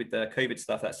 with the COVID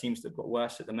stuff, that seems to have got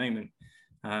worse at the moment.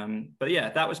 But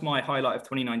yeah, that was my highlight of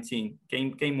 2019.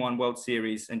 Game 1 World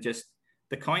Series, and just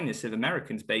the kindness of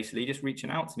Americans basically just reaching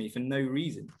out to me for no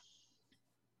reason.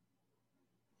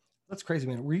 That's crazy,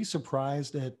 man. Were you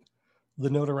surprised at the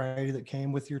notoriety that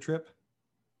came with your trip?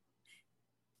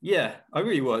 Yeah, I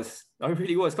really was.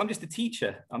 I'm just a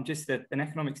teacher. I'm just an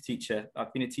economics teacher.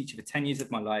 I've been a teacher for 10 years of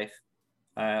my life.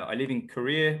 I live in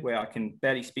Korea, where I can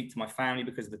barely speak to my family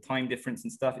because of the time difference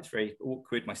and stuff. It's very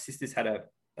awkward. My sister's had a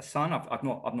son. I've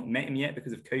not met him yet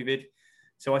because of COVID.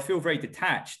 So I feel very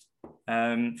detached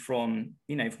from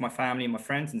my family and my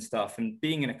friends and stuff. And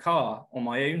being in a car on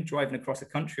my own, driving across a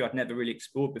country I'd never really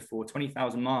explored before,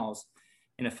 20,000 miles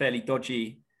in a fairly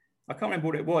dodgy, I can't remember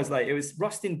what it was. Like, it was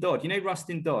Rustin Dodd. You know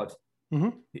Rustin Dodd, mm-hmm.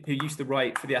 who used to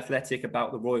write for The Athletic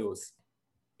about the Royals.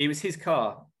 It was his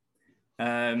car.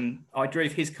 I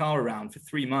drove his car around for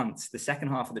 3 months. The second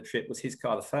half of the trip was his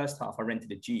car. The first half, I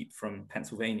rented a Jeep from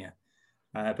Pennsylvania.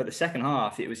 But the second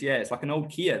half, it's like an old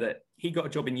Kia that he got a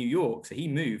job in New York. So he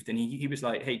moved, and he was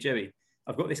like, hey, Joey,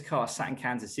 I've got this car sat in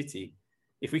Kansas City.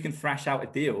 If we can thrash out a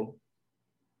deal,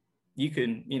 you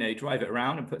can, drive it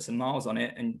around and put some miles on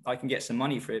it, and I can get some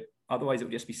money for it. Otherwise, it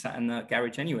would just be sat in the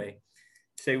garage anyway.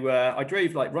 So I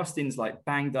drove like Rustin's like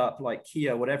banged up, like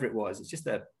Kia, whatever it was. It's just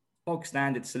a bog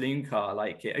standard saloon car.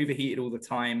 Like, it overheated all the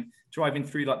time, driving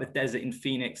through like the desert in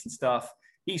Phoenix and stuff.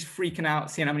 He's freaking out,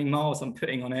 seeing how many miles I'm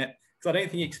putting on it. Because I don't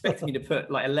think he expected me to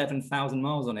put like 11,000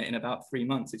 miles on it in about 3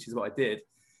 months, which is what I did.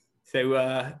 So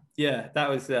that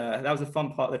was a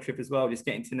fun part of the trip as well, just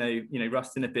getting to know,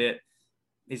 Rustin a bit.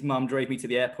 His mum drove me to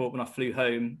the airport when I flew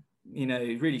home,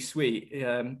 really sweet.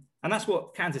 And that's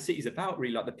what Kansas City is about,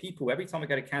 really. Like, the people, every time I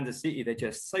go to Kansas City, they're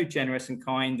just so generous and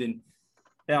kind. And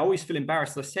I always feel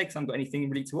embarrassed, as I said, because I haven't got anything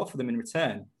really to offer them in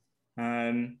return.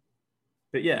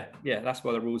 But yeah, that's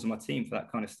why the rules are my team for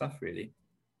that kind of stuff, really.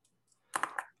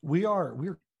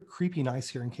 We're creepy nice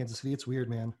here in Kansas City. It's weird,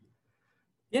 man.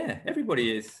 Yeah,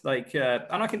 everybody is like,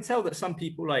 and I can tell that some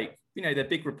people, like, they're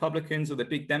big Republicans or they're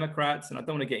big Democrats, and I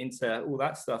don't want to get into all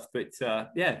that stuff, but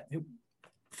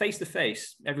face to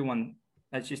face, everyone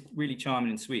is just really charming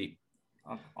and sweet.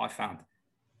 I found.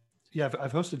 Yeah,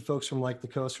 I've hosted folks from like the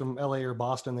coast, from LA or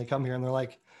Boston. They come here and they're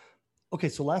like, okay,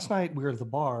 so last night we were at the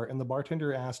bar and the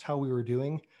bartender asked how we were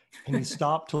doing, and he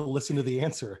stopped to listen to the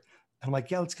answer. I'm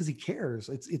like, yeah, it's because he cares.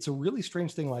 It's a really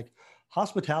strange thing. Like,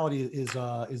 hospitality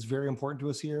is very important to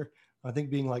us here. I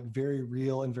think being like very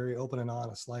real and very open and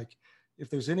honest. Like, if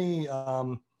there's any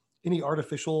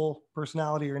artificial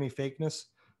personality or any fakeness,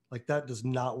 like, that does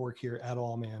not work here at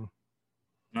all, man.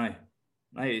 No,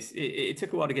 it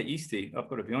took a while to get used to, I've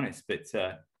got to be honest. But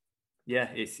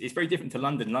it's very different to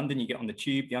London. London, you get on the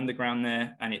tube, the underground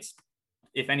there, and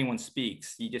if anyone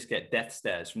speaks, you just get death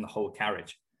stares from the whole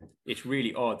carriage. It's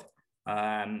really odd.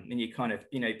 And you kind of,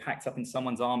 packed up in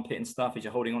someone's armpit and stuff as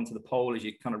you're holding onto the pole, as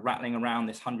you're kind of rattling around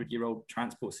this 100-year-old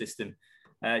transport system.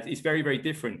 It's very, very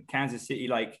different. Kansas City,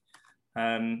 like,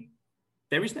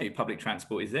 there is no public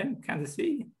transport, is there? Kansas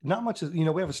City? Not much. We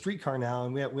have a streetcar now,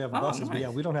 and we have buses, nice. but yeah,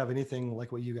 we don't have anything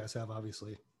like what you guys have,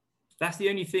 obviously. that's the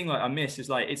only thing like I miss is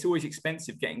like, it's always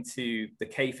expensive getting to the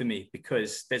K for me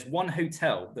because there's one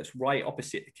hotel that's right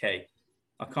opposite the K.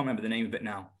 I can't remember the name of it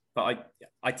now, but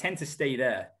I tend to stay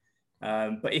there.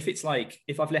 But if it's like,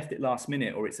 if I've left it last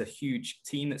minute or it's a huge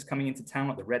team that's coming into town,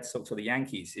 like the Red Sox or the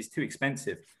Yankees, it's too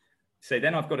expensive. So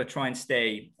then I've got to try and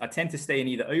stay. I tend to stay in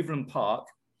either Overland Park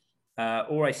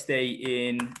or I stay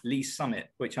in Lee's Summit,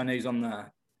 which I know is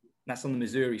that's on the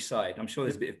Missouri side. I'm sure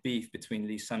there's a bit of beef between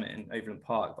Lee's Summit and Overland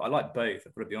Park, but I like both.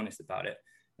 I've got to be honest about it.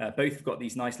 Both have got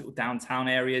these nice little downtown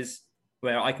areas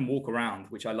where I can walk around,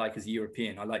 which I like as a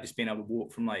European. I like just being able to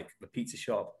walk from like the pizza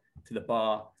shop to the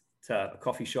bar to a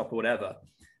coffee shop or whatever.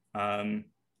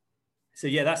 So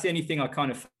yeah, that's the only thing I kind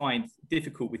of find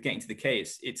difficult with getting to the K.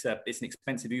 It's an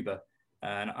expensive Uber,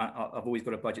 and I've always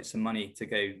got to budget some money to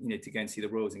go, to go and see the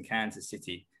Royals in Kansas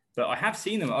City. But I have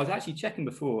seen them. I was actually checking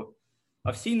before.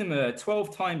 I've seen them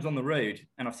 12 times on the road,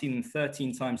 and I've seen them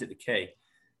 13 times at the K.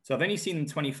 So I've only seen them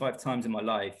 25 times in my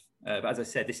life. But as I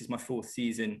said, this is my 4th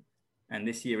season. And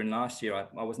this year and last year,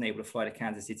 I wasn't able to fly to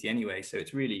Kansas City anyway. So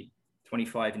it's really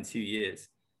 25 in 2 years.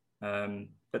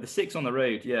 But the 6 on the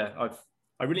road, yeah,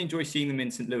 I really enjoy seeing them in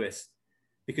St. Louis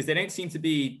because they don't seem to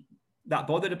be that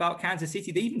bothered about Kansas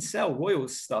City. They even sell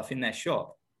Royals stuff in their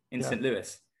shop in St.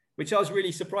 Louis, which I was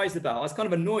really surprised about. I was kind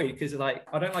of annoyed because like,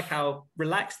 I don't like how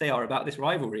relaxed they are about this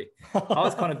rivalry. I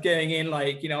was kind of going in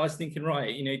like, I was thinking,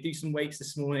 right, do some weights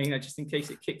this morning, just in case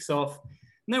it kicks off.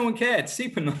 No one cared.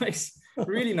 Super nice.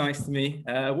 Really nice to me.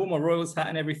 Wore my Royals hat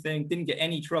and everything. Didn't get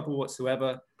any trouble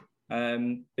whatsoever.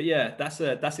 But yeah, that's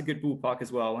a good ballpark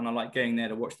as well. And I like going there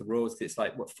to watch the Royals. It's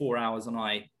like, 4 hours on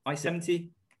I-70?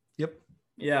 Yep.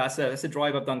 Yeah, that's a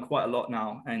drive I've done quite a lot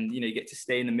now. And, you get to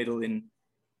stay in the middle in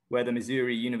where the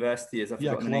Missouri University is. I've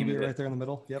forgotten the name of it. Right there in the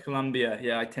middle. Yep. Columbia.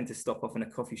 Yeah, I tend to stop off in a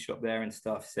coffee shop there and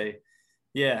stuff. So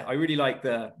yeah, I really like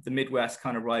the Midwest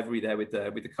kind of rivalry there with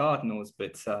the Cardinals.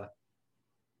 But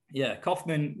yeah,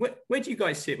 Kauffman, where do you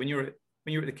guys sit when you're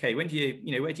at the K? When do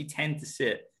you, where do you tend to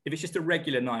sit? If it's just a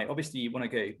regular night, obviously you want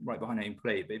to go right behind home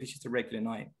plate, but if it's just a regular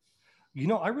night.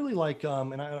 I really like,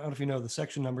 and I don't know if you know the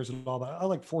section numbers and all, but I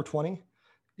like 420.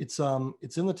 It's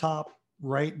in the top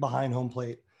right behind home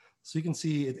plate. So you can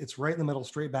see it's right in the middle,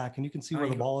 straight back, and you can see where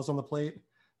the ball is on the plate.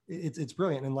 It's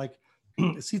brilliant. And like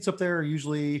seats up there are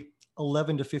usually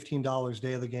 $11 to $15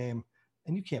 day of the game.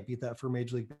 And you can't beat that for a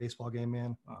Major League Baseball game,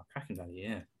 man. Oh, cracking value,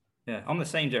 yeah. Yeah, I'm the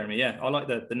same, Jeremy. Yeah, I like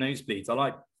the nosebleeds.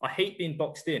 I hate being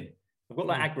boxed in. I've got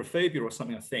like agoraphobia or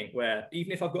something, I think, where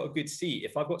even if I've got a good seat,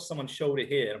 if I've got someone's shoulder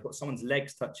here and I've got someone's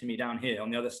legs touching me down here on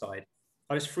the other side,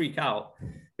 I just freak out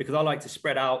because I like to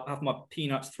spread out, have my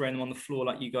peanuts, throwing them on the floor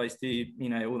like you guys do,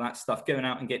 all that stuff, going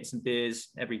out and getting some beers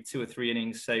every 2 or 3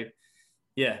 innings. So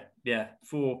yeah.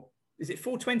 Is it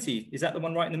 420? Is that the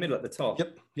one right in the middle at the top?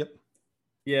 Yep.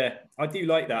 Yeah, I do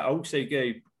like that. I also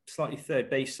go slightly third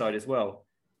base side as well.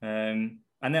 And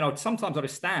then I'll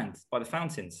just stand by the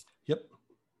fountains. Yep.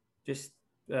 Just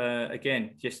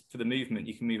again, just for the movement,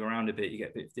 you can move around a bit. You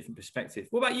get a bit of different perspective.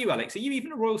 What about you, Alex? Are you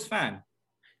even a Royals fan?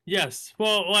 Yes.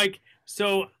 Well,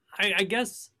 so I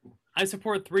guess I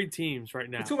support 3 teams right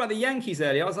now. We talked about the Yankees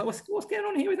earlier. I was like, what's going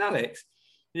on here with Alex?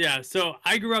 Yeah, so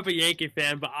I grew up a Yankee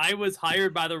fan, but I was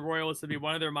hired by the Royals to be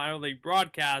one of their minor league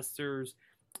broadcasters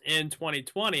in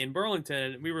 2020 in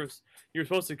Burlington. And you were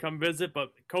supposed to come visit, but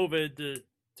COVID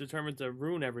determined to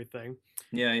ruin everything.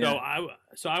 Yeah.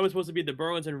 So I was supposed to be the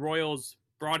Burlington Royals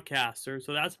broadcaster.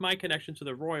 So that's my connection to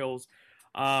the Royals.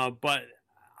 But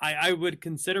I would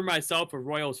consider myself a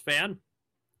Royals fan.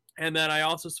 And then I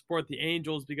also support the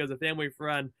Angels because a family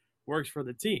friend works for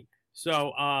the team.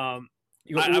 So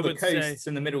you got all the coasts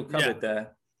in the middle covered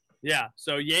there. Yeah.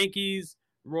 So Yankees,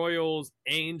 Royals,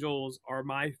 Angels are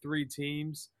my 3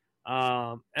 teams.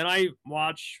 And I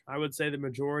watch, I would say, the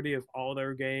majority of all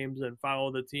their games and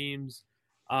follow the teams.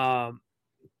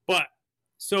 But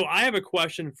so I have a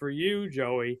question for you,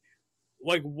 Joey.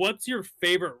 Like, what's your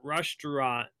favorite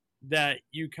restaurant that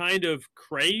you kind of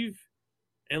crave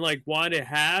and like want to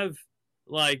have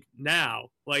like now,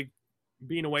 like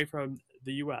being away from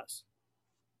the US?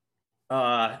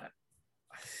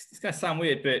 It's going to sound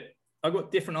weird, but I've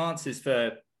got different answers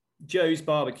for Joe's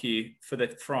Barbecue for the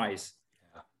fries.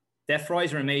 Yeah. Their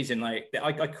fries are amazing. Like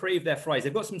I crave their fries.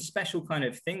 They've got some special kind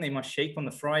of thing they must shape on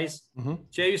the fries. Mm-hmm.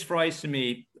 Joe's fries for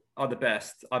me are the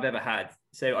best I've ever had.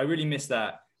 So I really miss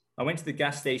that. I went to the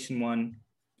gas station one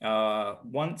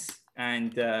once,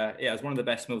 and it was one of the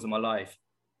best meals of my life.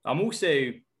 I'm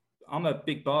a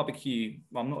big barbecue.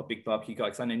 Well, I'm not a big barbecue guy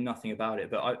because I know nothing about it,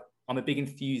 but I'm a big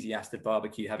enthusiast of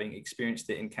barbecue, having experienced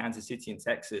it in Kansas City and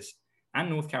Texas and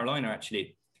North Carolina,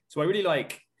 actually. So I really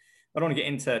like, I don't want to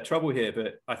get into trouble here,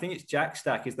 but I think it's Jack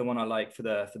Stack is the one I like for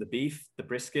the beef, the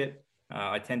brisket.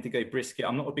 I tend to go brisket.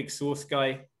 I'm not a big sauce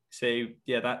guy. So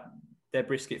yeah, their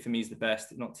brisket for me is the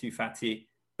best. Not too fatty.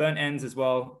 Burnt ends as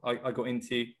well, I got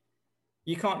into.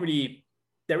 You can't really...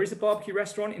 There is a barbecue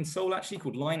restaurant in Seoul actually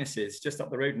called Linus's, just up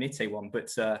the road in Itaewon,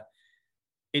 but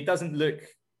it doesn't look...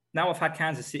 Now I've had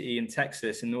Kansas City and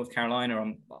Texas and North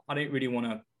Carolina, I don't really want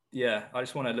to... Yeah, I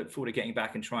just want to look forward to getting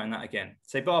back and trying that again.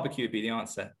 So barbecue would be the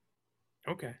answer.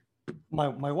 Okay. My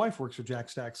wife works for Jack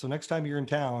Stack, so next time you're in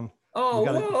town,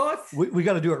 what? We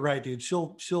got to do it right, dude.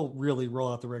 She'll really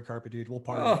roll out the red carpet, dude. We'll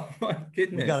party. Oh my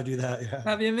goodness, we got to do that. Yeah,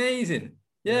 that'd be amazing.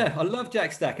 Yeah, I love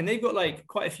Jack Stack, and they've got like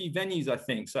quite a few venues, I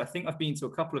think. So I think I've been to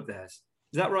a couple of theirs.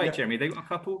 Is that right, Jeremy? They got a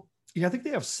couple. Yeah, I think they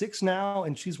have 6 now,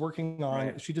 and she's working on.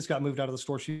 Right. She just got moved out of the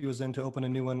store she was in to open a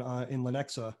new one in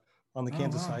Lenexa on the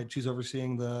Kansas side. She's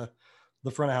overseeing the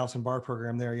front of house and bar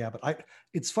program there. Yeah, but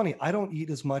it's funny. I don't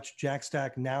eat as much Jack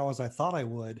Stack now as I thought I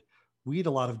would. We eat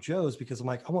a lot of Joe's because I'm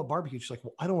like, I want barbecue. She's like,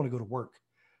 well, I don't want to go to work.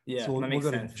 Yeah, so we'll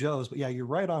go sense. to Joe's. But yeah, you're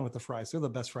right on with the fries. They're the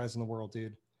best fries in the world,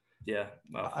 dude. Yeah,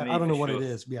 well, I don't know what it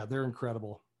is. But yeah, they're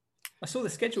incredible. I saw the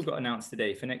schedule got announced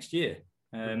today for next year.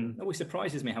 It always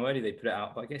surprises me how early they put it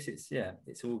out, but I guess it's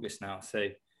August now. So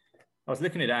I was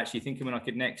looking at it actually, thinking when I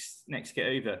could next get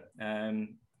over.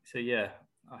 So yeah,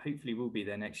 I hopefully will be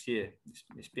there next year.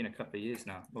 It's been a couple of years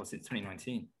now, well, since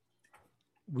 2019.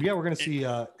 Yeah, we're going to see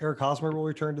Eric Hosmer will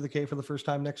return to the K for the first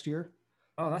time next year.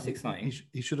 Oh, that's exciting.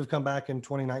 He should have come back in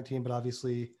 2019, but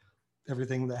obviously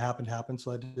everything that happened.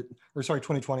 So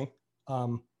 2020.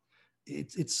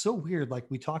 It's so weird. Like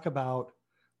we talk about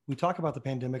the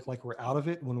pandemic like we're out of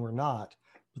it when we're not,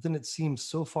 but then it seems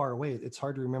so far away. It's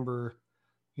hard to remember,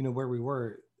 where we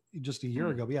were just a year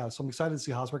ago. But yeah, so I'm excited to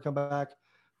see Hosmer come back.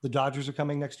 The Dodgers are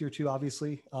coming next year too,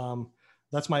 obviously.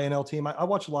 That's my NL team. I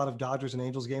watch a lot of Dodgers and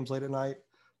Angels games late at night.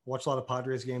 Watch a lot of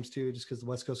Padres games too, just because the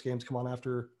West Coast games come on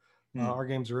after our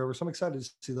games are over. So I'm excited to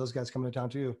see those guys coming to town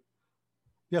too.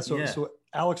 Yeah. So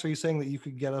Alex, are you saying that you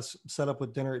could get us set up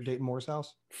with dinner at Dayton Moore's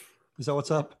house? Is that what's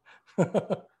up?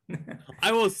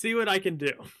 I will see what I can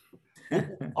do.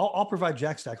 I'll provide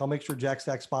Jack Stack. I'll make sure Jack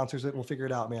Stack sponsors it. We'll figure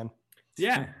it out, man.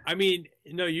 Yeah. I mean,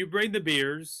 you bring the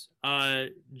beers.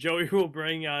 Joey will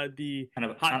bring the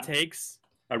hot takes.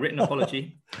 A written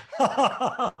apology.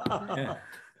 Yeah.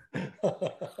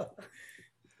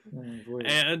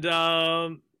 And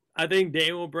I think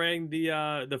Dane will bring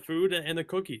the food and the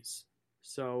cookies.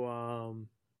 So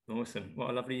awesome. What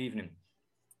a lovely evening.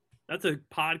 That's a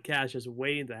podcast just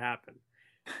waiting to happen.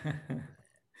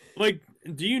 Like,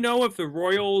 do you know if the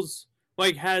Royals,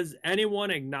 like, has anyone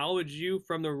acknowledged you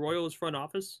from the Royals front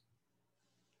office?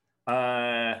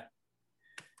 No,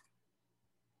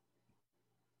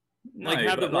 like,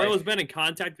 have the Royals been in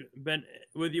contact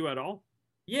with you at all?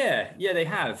 Yeah, they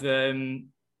have.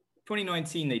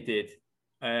 2019 they did.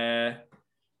 There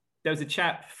was a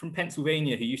chap from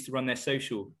Pennsylvania who used to run their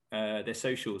socials. I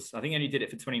think he only did it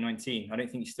for 2019. I don't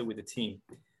think he's still with the team.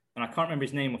 And I can't remember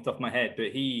his name off the top of my head, but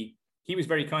he was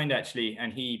very kind actually,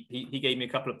 and he gave me a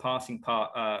couple of parking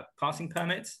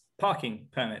permits.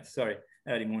 Sorry,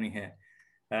 early morning here,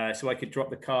 so I could drop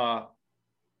the car,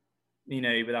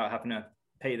 without having to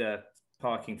pay the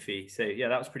parking fee. So yeah,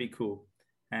 that was pretty cool.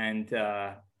 And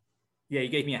he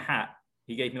gave me a hat.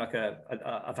 He gave me like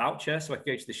a voucher so I could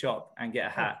go to the shop and get a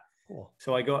hat. Cool.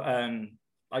 So I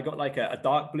got like a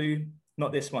dark blue,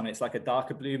 not this one. It's like a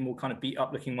darker blue, more kind of beat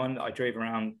up looking one that I drove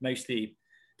around mostly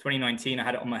 2019. I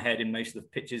had it on my head in most of the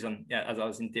pictures as I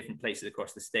was in different places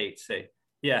across the state. So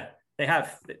yeah, they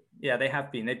have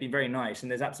been. They've been very nice, and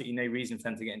there's absolutely no reason for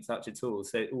them to get in touch at all.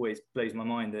 So it always blows my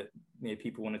mind that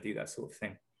people want to do that sort of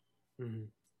thing. Mm-hmm.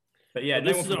 But yeah,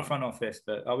 no one from the front office,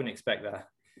 but I wouldn't expect that.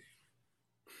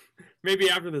 Maybe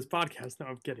after this podcast. No,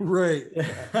 I'm kidding. Right.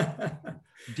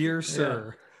 Dear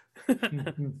sir.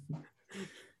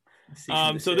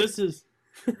 So this is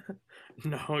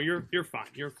no, you're fine.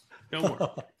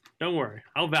 Don't worry.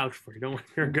 I'll vouch for you. Don't worry.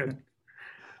 You're good.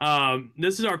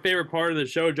 This is our favorite part of the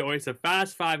show, Joey. It's a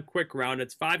fast 5 quick round.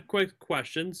 It's 5 quick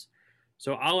questions.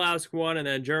 So I'll ask one and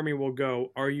then Jeremy will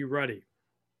go. Are you ready?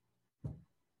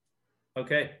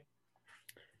 Okay.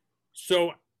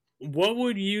 So what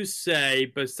would you say,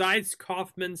 besides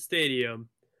Kauffman Stadium,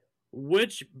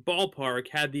 which ballpark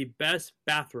had the best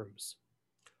bathrooms?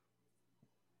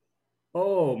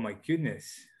 Oh my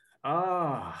goodness.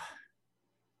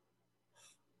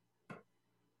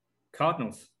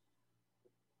 Cardinals.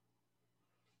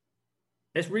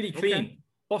 It's really clean. Okay.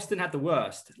 Boston had the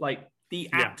worst, like the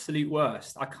absolute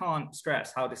worst. I can't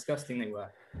stress how disgusting they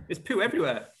were. There's poo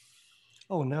everywhere.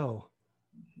 Oh no.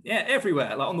 Yeah,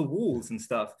 everywhere, like on the walls and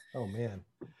stuff. Oh man.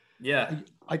 Yeah.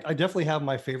 I definitely have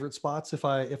my favorite spots if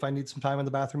I need some time in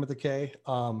the bathroom at the K.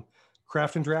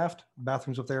 Craft and Draft,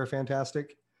 bathrooms up there are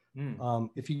fantastic.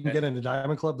 If you can get into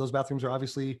Diamond Club, those bathrooms are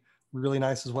obviously really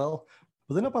nice as well.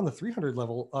 But then up on the 400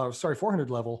 level,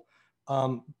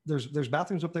 there's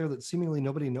bathrooms up there that seemingly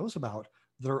nobody knows about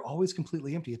that are always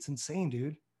completely empty. It's insane,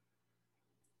 dude.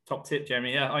 Top tip,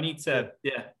 Jeremy. Yeah, I need to.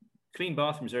 Yeah, clean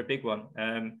bathrooms are a big one.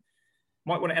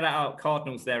 Might want to edit out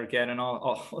Cardinals there again, and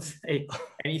I'll say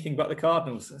anything but the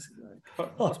Cardinals. That's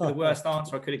possibly the worst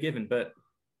answer I could have given, but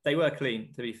they were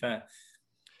clean, to be fair.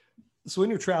 So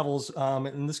in your travels,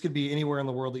 and this could be anywhere in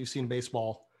the world that you've seen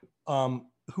baseball,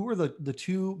 who are the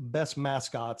two best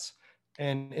mascots?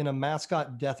 And in a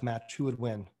mascot death match, who would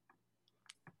win?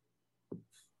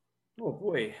 Oh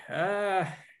boy,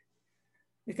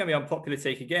 it's going to be an unpopular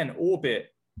take again.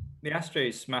 Orbit, the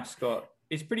Astros mascot,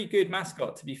 is a pretty good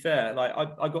mascot, to be fair. Like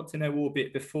I got to know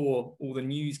Orbit before all the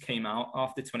news came out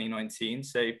after 2019.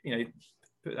 So,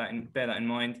 bear that in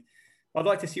mind. I'd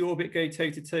like to see Orbit go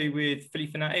toe-to-toe with Philly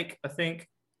Fanatic, I think.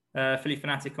 Philly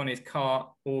Fanatic on his cart,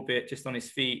 Orbit just on his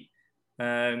feet.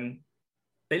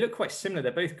 They look quite similar.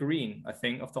 They're both green, I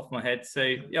think, off the top of my head. So,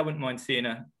 yeah, I wouldn't mind seeing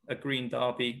a green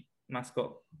derby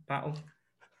mascot battle.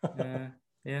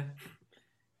 Yeah.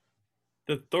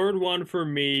 The third one for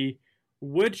me,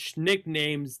 which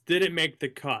nicknames didn't make the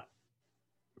cut?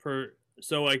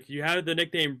 So, like, you had the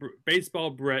nickname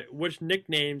Baseball Brit. Which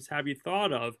nicknames have you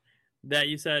thought of that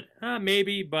you said,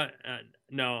 maybe, but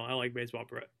no, I like Baseball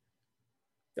Brit?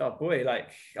 Oh, boy, like,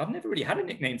 I've never really had a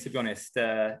nickname, to be honest.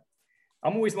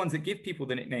 I'm always the ones that give people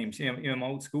the nicknames, my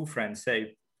old school friends. So,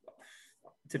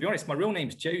 to be honest, my real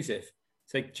name's Joseph.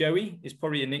 So Joey is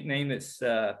probably a nickname that's,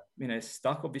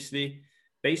 stuck, obviously.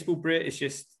 Baseball Brit is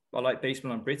just, I like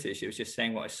baseball, I'm British. It was just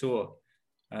saying what I saw.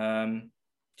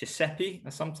 Giuseppe, I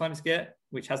sometimes get,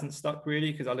 which hasn't stuck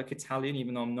really because I look Italian,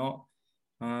 even though I'm not.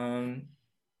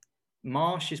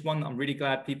 Marsh is one that I'm really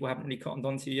glad people haven't really cottoned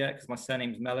onto yet because my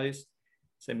surname's Mellows.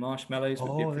 So Marshmallows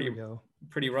would be a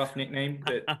pretty rough nickname.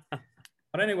 But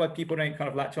I don't know why people don't kind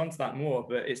of latch onto that more,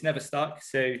 but it's never stuck.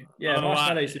 So yeah,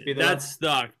 Marshmallows should be That's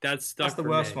stuck. That's the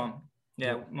worst one.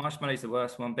 Yeah, Marshmallow's the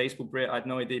worst one. Baseball Brit, I had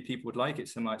no idea people would like it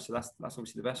so much. So that's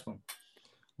obviously the best one.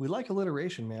 We like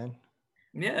alliteration, man.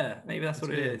 Yeah, maybe that's what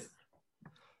it is.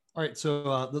 All right,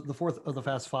 so the fourth of the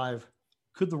Fast Five.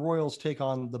 Could the Royals take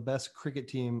on the best cricket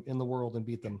team in the world and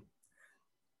beat them?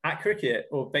 At cricket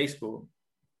or baseball?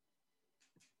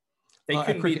 They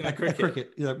couldn't beat them at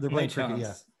cricket. Yeah, they're playing cricket,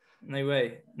 yeah. No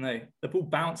way. No. The ball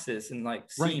bounces and like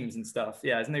seams and stuff.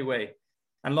 Yeah, there's no way.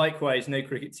 And likewise, no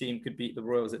cricket team could beat the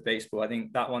Royals at baseball. I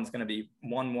think that one's going to be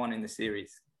 1-1 in the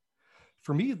series.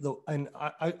 For me, though, and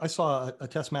I saw a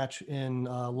test match in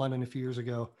London a few years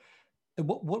ago. And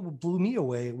what blew me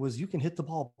away was you can hit the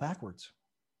ball backwards.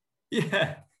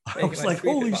 Yeah. I was like,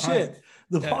 holy shit,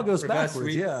 the ball goes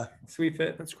backwards. Sweep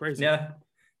it. That's crazy. Yeah,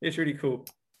 it's really cool.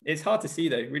 It's hard to see,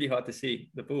 though, really hard to see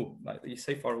the ball. Like, you're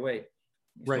so far away.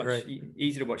 It's right.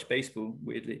 Easy to watch baseball,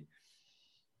 weirdly.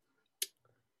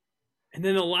 And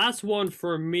then the last one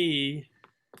for me,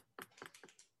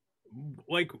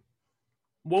 like,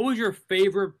 what was your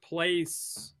favorite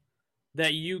place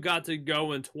that you got to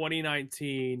go in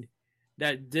 2019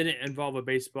 that didn't involve a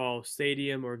baseball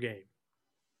stadium or game?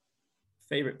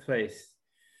 Favorite place?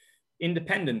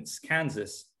 Independence,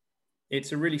 Kansas.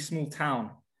 It's a really small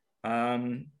town.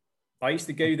 I used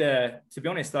to go there, to be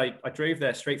honest, I drove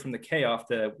there straight from the K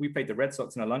after we played the Red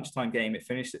Sox in a lunchtime game. It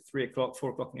finished at 3 o'clock,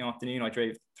 4 o'clock in the afternoon. I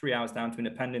drove 3 hours down to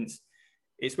Independence.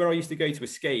 It's where I used to go to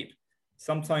escape.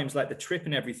 Sometimes like the trip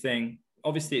and everything,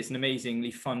 obviously it's an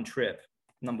amazingly fun trip,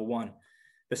 number one.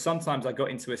 But sometimes I got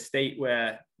into a state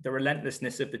where the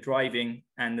relentlessness of the driving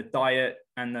and the diet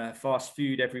and the fast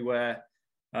food everywhere,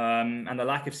 and the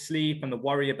lack of sleep and the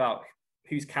worry about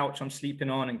whose couch I'm sleeping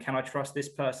on and can I trust this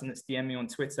person that's DM'd me on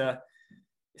Twitter.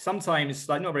 Sometimes,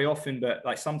 like not very often, but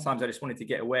like sometimes I just wanted to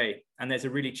get away. And there's a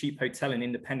really cheap hotel in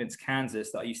Independence,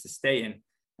 Kansas that I used to stay in,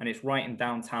 and it's right in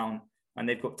downtown. And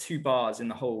they've got 2 bars in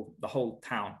the whole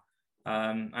town.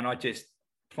 And I just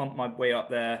plumped my way up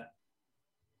there,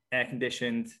 air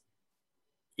conditioned,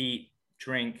 eat,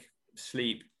 drink,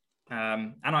 sleep.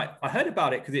 And I heard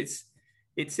about it because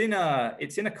it's in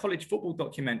a college football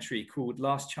documentary called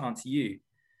Last Chance U.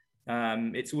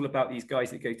 It's all about these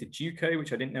guys that go to JUCO,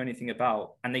 which I didn't know anything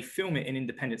about, and they film it in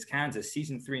Independence, Kansas,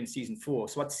 season 3 and season 4.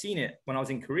 So I'd seen it when I was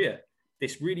in Korea,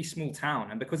 this really small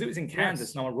town, and because it was in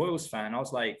Kansas and I'm a Royals fan, I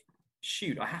was like,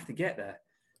 shoot, I have to get there.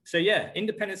 So yeah,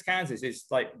 Independence, Kansas is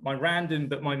like my random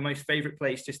but my most favorite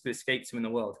place just to escape to in the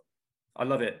world. I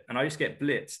love it, and I just get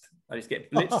blitzed. At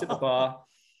the bar.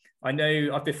 I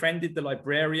know I've befriended the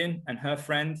librarian and her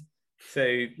friend.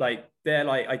 So like they're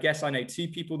like, I guess I know 2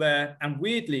 people there. And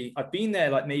weirdly, I've been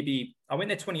there like maybe I went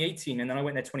there 2018 and then I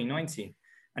went there 2019.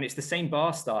 And it's the same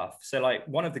bar staff. So like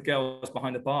one of the girls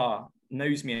behind the bar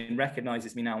knows me and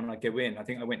recognizes me now when I go in. I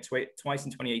think I went twice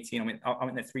in 2018. I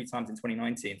went there 3 times in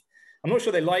 2019. I'm not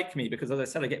sure they like me because, as I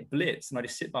said, I get blitzed and I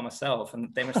just sit by myself.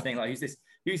 And they must think like,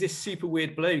 who's this super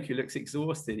weird bloke who looks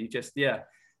exhausted?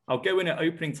 I'll go in at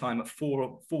opening time at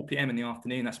 4 p.m. in the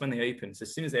afternoon. That's when they open. So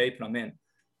as soon as they open, I'm in.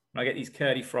 And I get these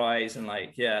curly fries and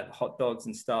hot dogs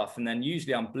and stuff. And then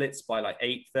usually I'm blitzed by like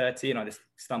 8:30 and I just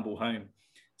stumble home.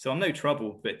 So I'm no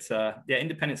trouble, but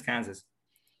Independence, Kansas.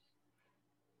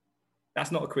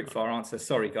 That's not a quick fire answer.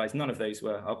 Sorry, guys. None of those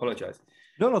were. I apologize.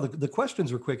 No, the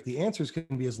questions were quick. The answers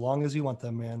can be as long as you want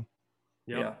them, man.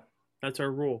 Yep. Yeah. That's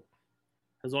our rule.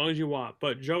 As long as you want.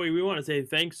 But Joey, we want to say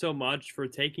thanks so much for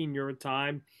taking your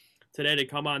time today to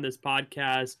come on this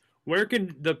podcast. Where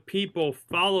can the people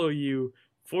follow you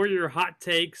for your hot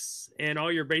takes and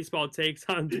all your baseball takes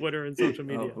on Twitter and social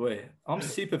media? Oh boy, I'm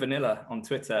super vanilla on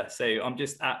Twitter. So I'm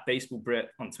just at Baseball Brit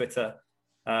on Twitter.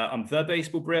 I'm the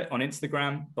Baseball Brit on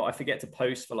Instagram, but I forget to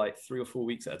post for like 3 or 4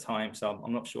 weeks at a time. So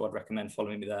I'm not sure I'd recommend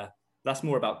following me there. That's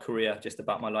more about Korea, just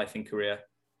about my life in Korea.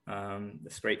 The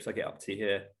scrapes I get up to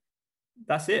here.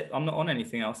 That's it. I'm not on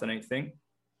anything else, I don't think.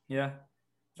 Yeah.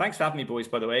 Thanks for having me, boys,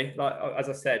 by the way. Like, as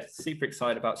I said, super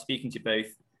excited about speaking to you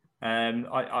both.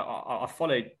 I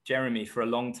followed Jeremy for a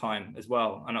long time as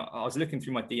well. And I was looking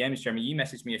through my DMs, Jeremy. You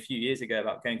messaged me a few years ago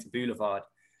about going to Boulevard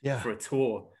for a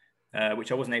tour,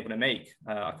 which I wasn't able to make.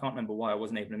 I can't remember why I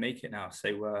wasn't able to make it now.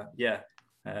 So,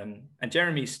 and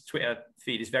Jeremy's Twitter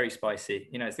feed is very spicy.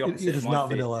 You know, it's the opposite. It is not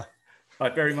vanilla. I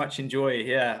very much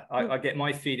enjoy, I get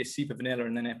my feed is super vanilla.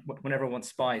 And then whenever I want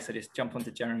spice, I just jump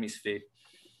onto Jeremy's feed.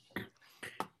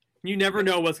 You never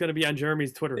know what's going to be on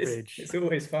Jeremy's Twitter page. It's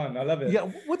always fun. I love it.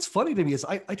 Yeah. What's funny to me is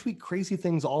I tweet crazy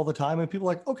things all the time and people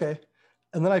are like, okay.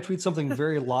 And then I tweet something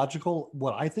very logical,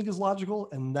 what I think is logical.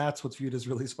 And that's what's viewed as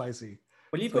really spicy.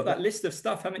 Well, you've got that list of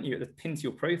stuff, haven't you, that pinned to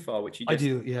your profile, which you just, I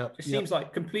do, yeah. It seems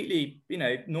like completely,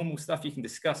 normal stuff you can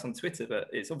discuss on Twitter, but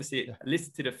it's obviously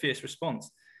elicited a fierce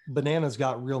response. Bananas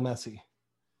got real messy.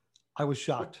 I was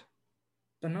shocked.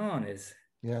 Bananas?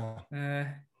 Yeah.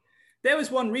 There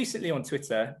was one recently on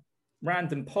Twitter,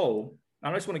 random poll,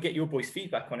 and I just want to get your boys'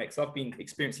 feedback on it because I've been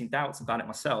experiencing doubts about it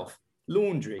myself.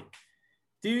 Laundry.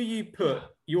 Do you put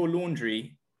your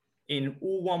laundry in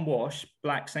all one wash,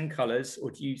 blacks and colors, or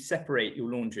do you separate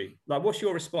your laundry? Like, what's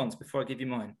your response before I give you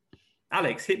mine?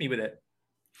 Alex, hit me with it.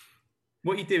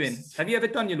 What are you doing? Have you ever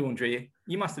done your laundry?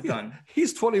 You must have done.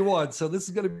 He's 21, so this is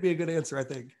going to be a good answer, I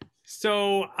think.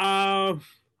 So,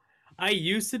 I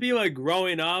used to be like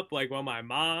growing up, like when my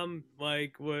mom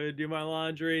like would do my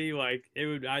laundry, like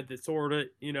I had to sort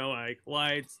it, like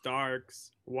lights,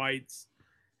 darks, whites.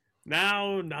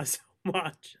 Now, not so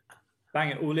much. Bang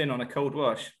it all in on a cold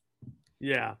wash.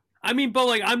 Yeah. I mean, but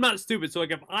like, I'm not stupid. So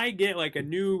like if I get like a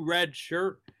new red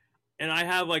shirt and I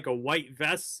have like a white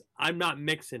vest, I'm not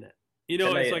mixing it.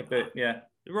 It's like, yeah.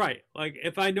 Right. Like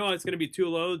if I know it's going to be 2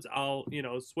 loads, I'll,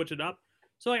 switch it up.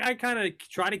 So like I kind of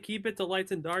try to keep it to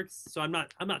lights and darks. So I'm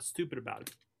not stupid about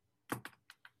it.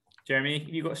 Jeremy,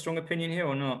 you got a strong opinion here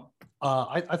or not?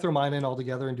 I throw mine in all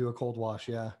together and do a cold wash.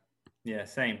 Yeah. Yeah,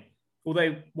 same.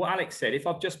 Although what Alex said, if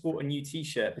I've just bought a new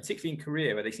t-shirt, particularly in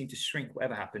Korea where they seem to shrink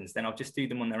whatever happens, then I'll just do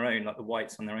them on their own, like the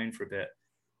whites on their own for a bit.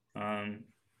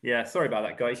 Yeah, sorry about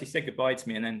that, guys. You said goodbye to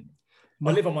me and then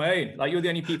I live on my own. Like you're the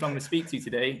only people I'm going to speak to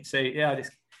today. So yeah,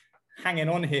 just hanging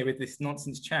on here with this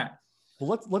nonsense chat.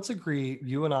 Well, let's agree,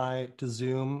 you and I, to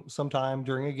Zoom sometime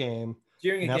during a game.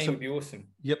 During a game would be awesome.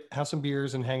 Yep, have some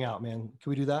beers and hang out, man.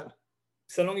 Can we do that?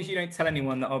 So long as you don't tell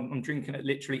anyone that I'm drinking at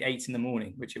literally 8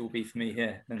 a.m, which it will be for me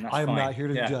here, then that's fine. I'm not here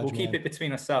to judge, We'll keep it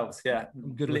between ourselves. Yeah,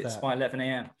 I'm good Blitz with that. by 11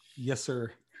 a.m. Yes,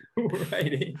 sir.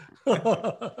 Alrighty.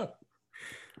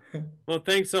 Well,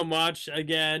 thanks so much.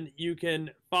 Again, you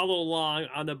can follow along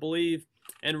on the Believe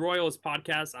and Royals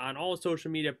podcast on all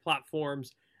social media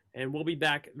platforms. And we'll be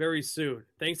back very soon.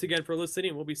 Thanks again for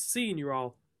listening. We'll be seeing you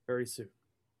all very soon.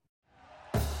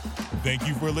 Thank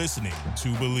you for listening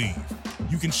to Believe.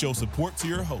 You can show support to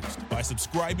your host by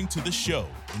subscribing to the show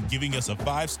and giving us a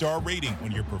 5-star rating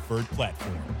on your preferred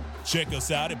platform. Check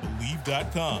us out at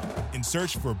Believe.com and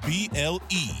search for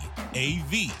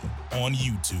BLEAV on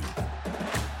YouTube.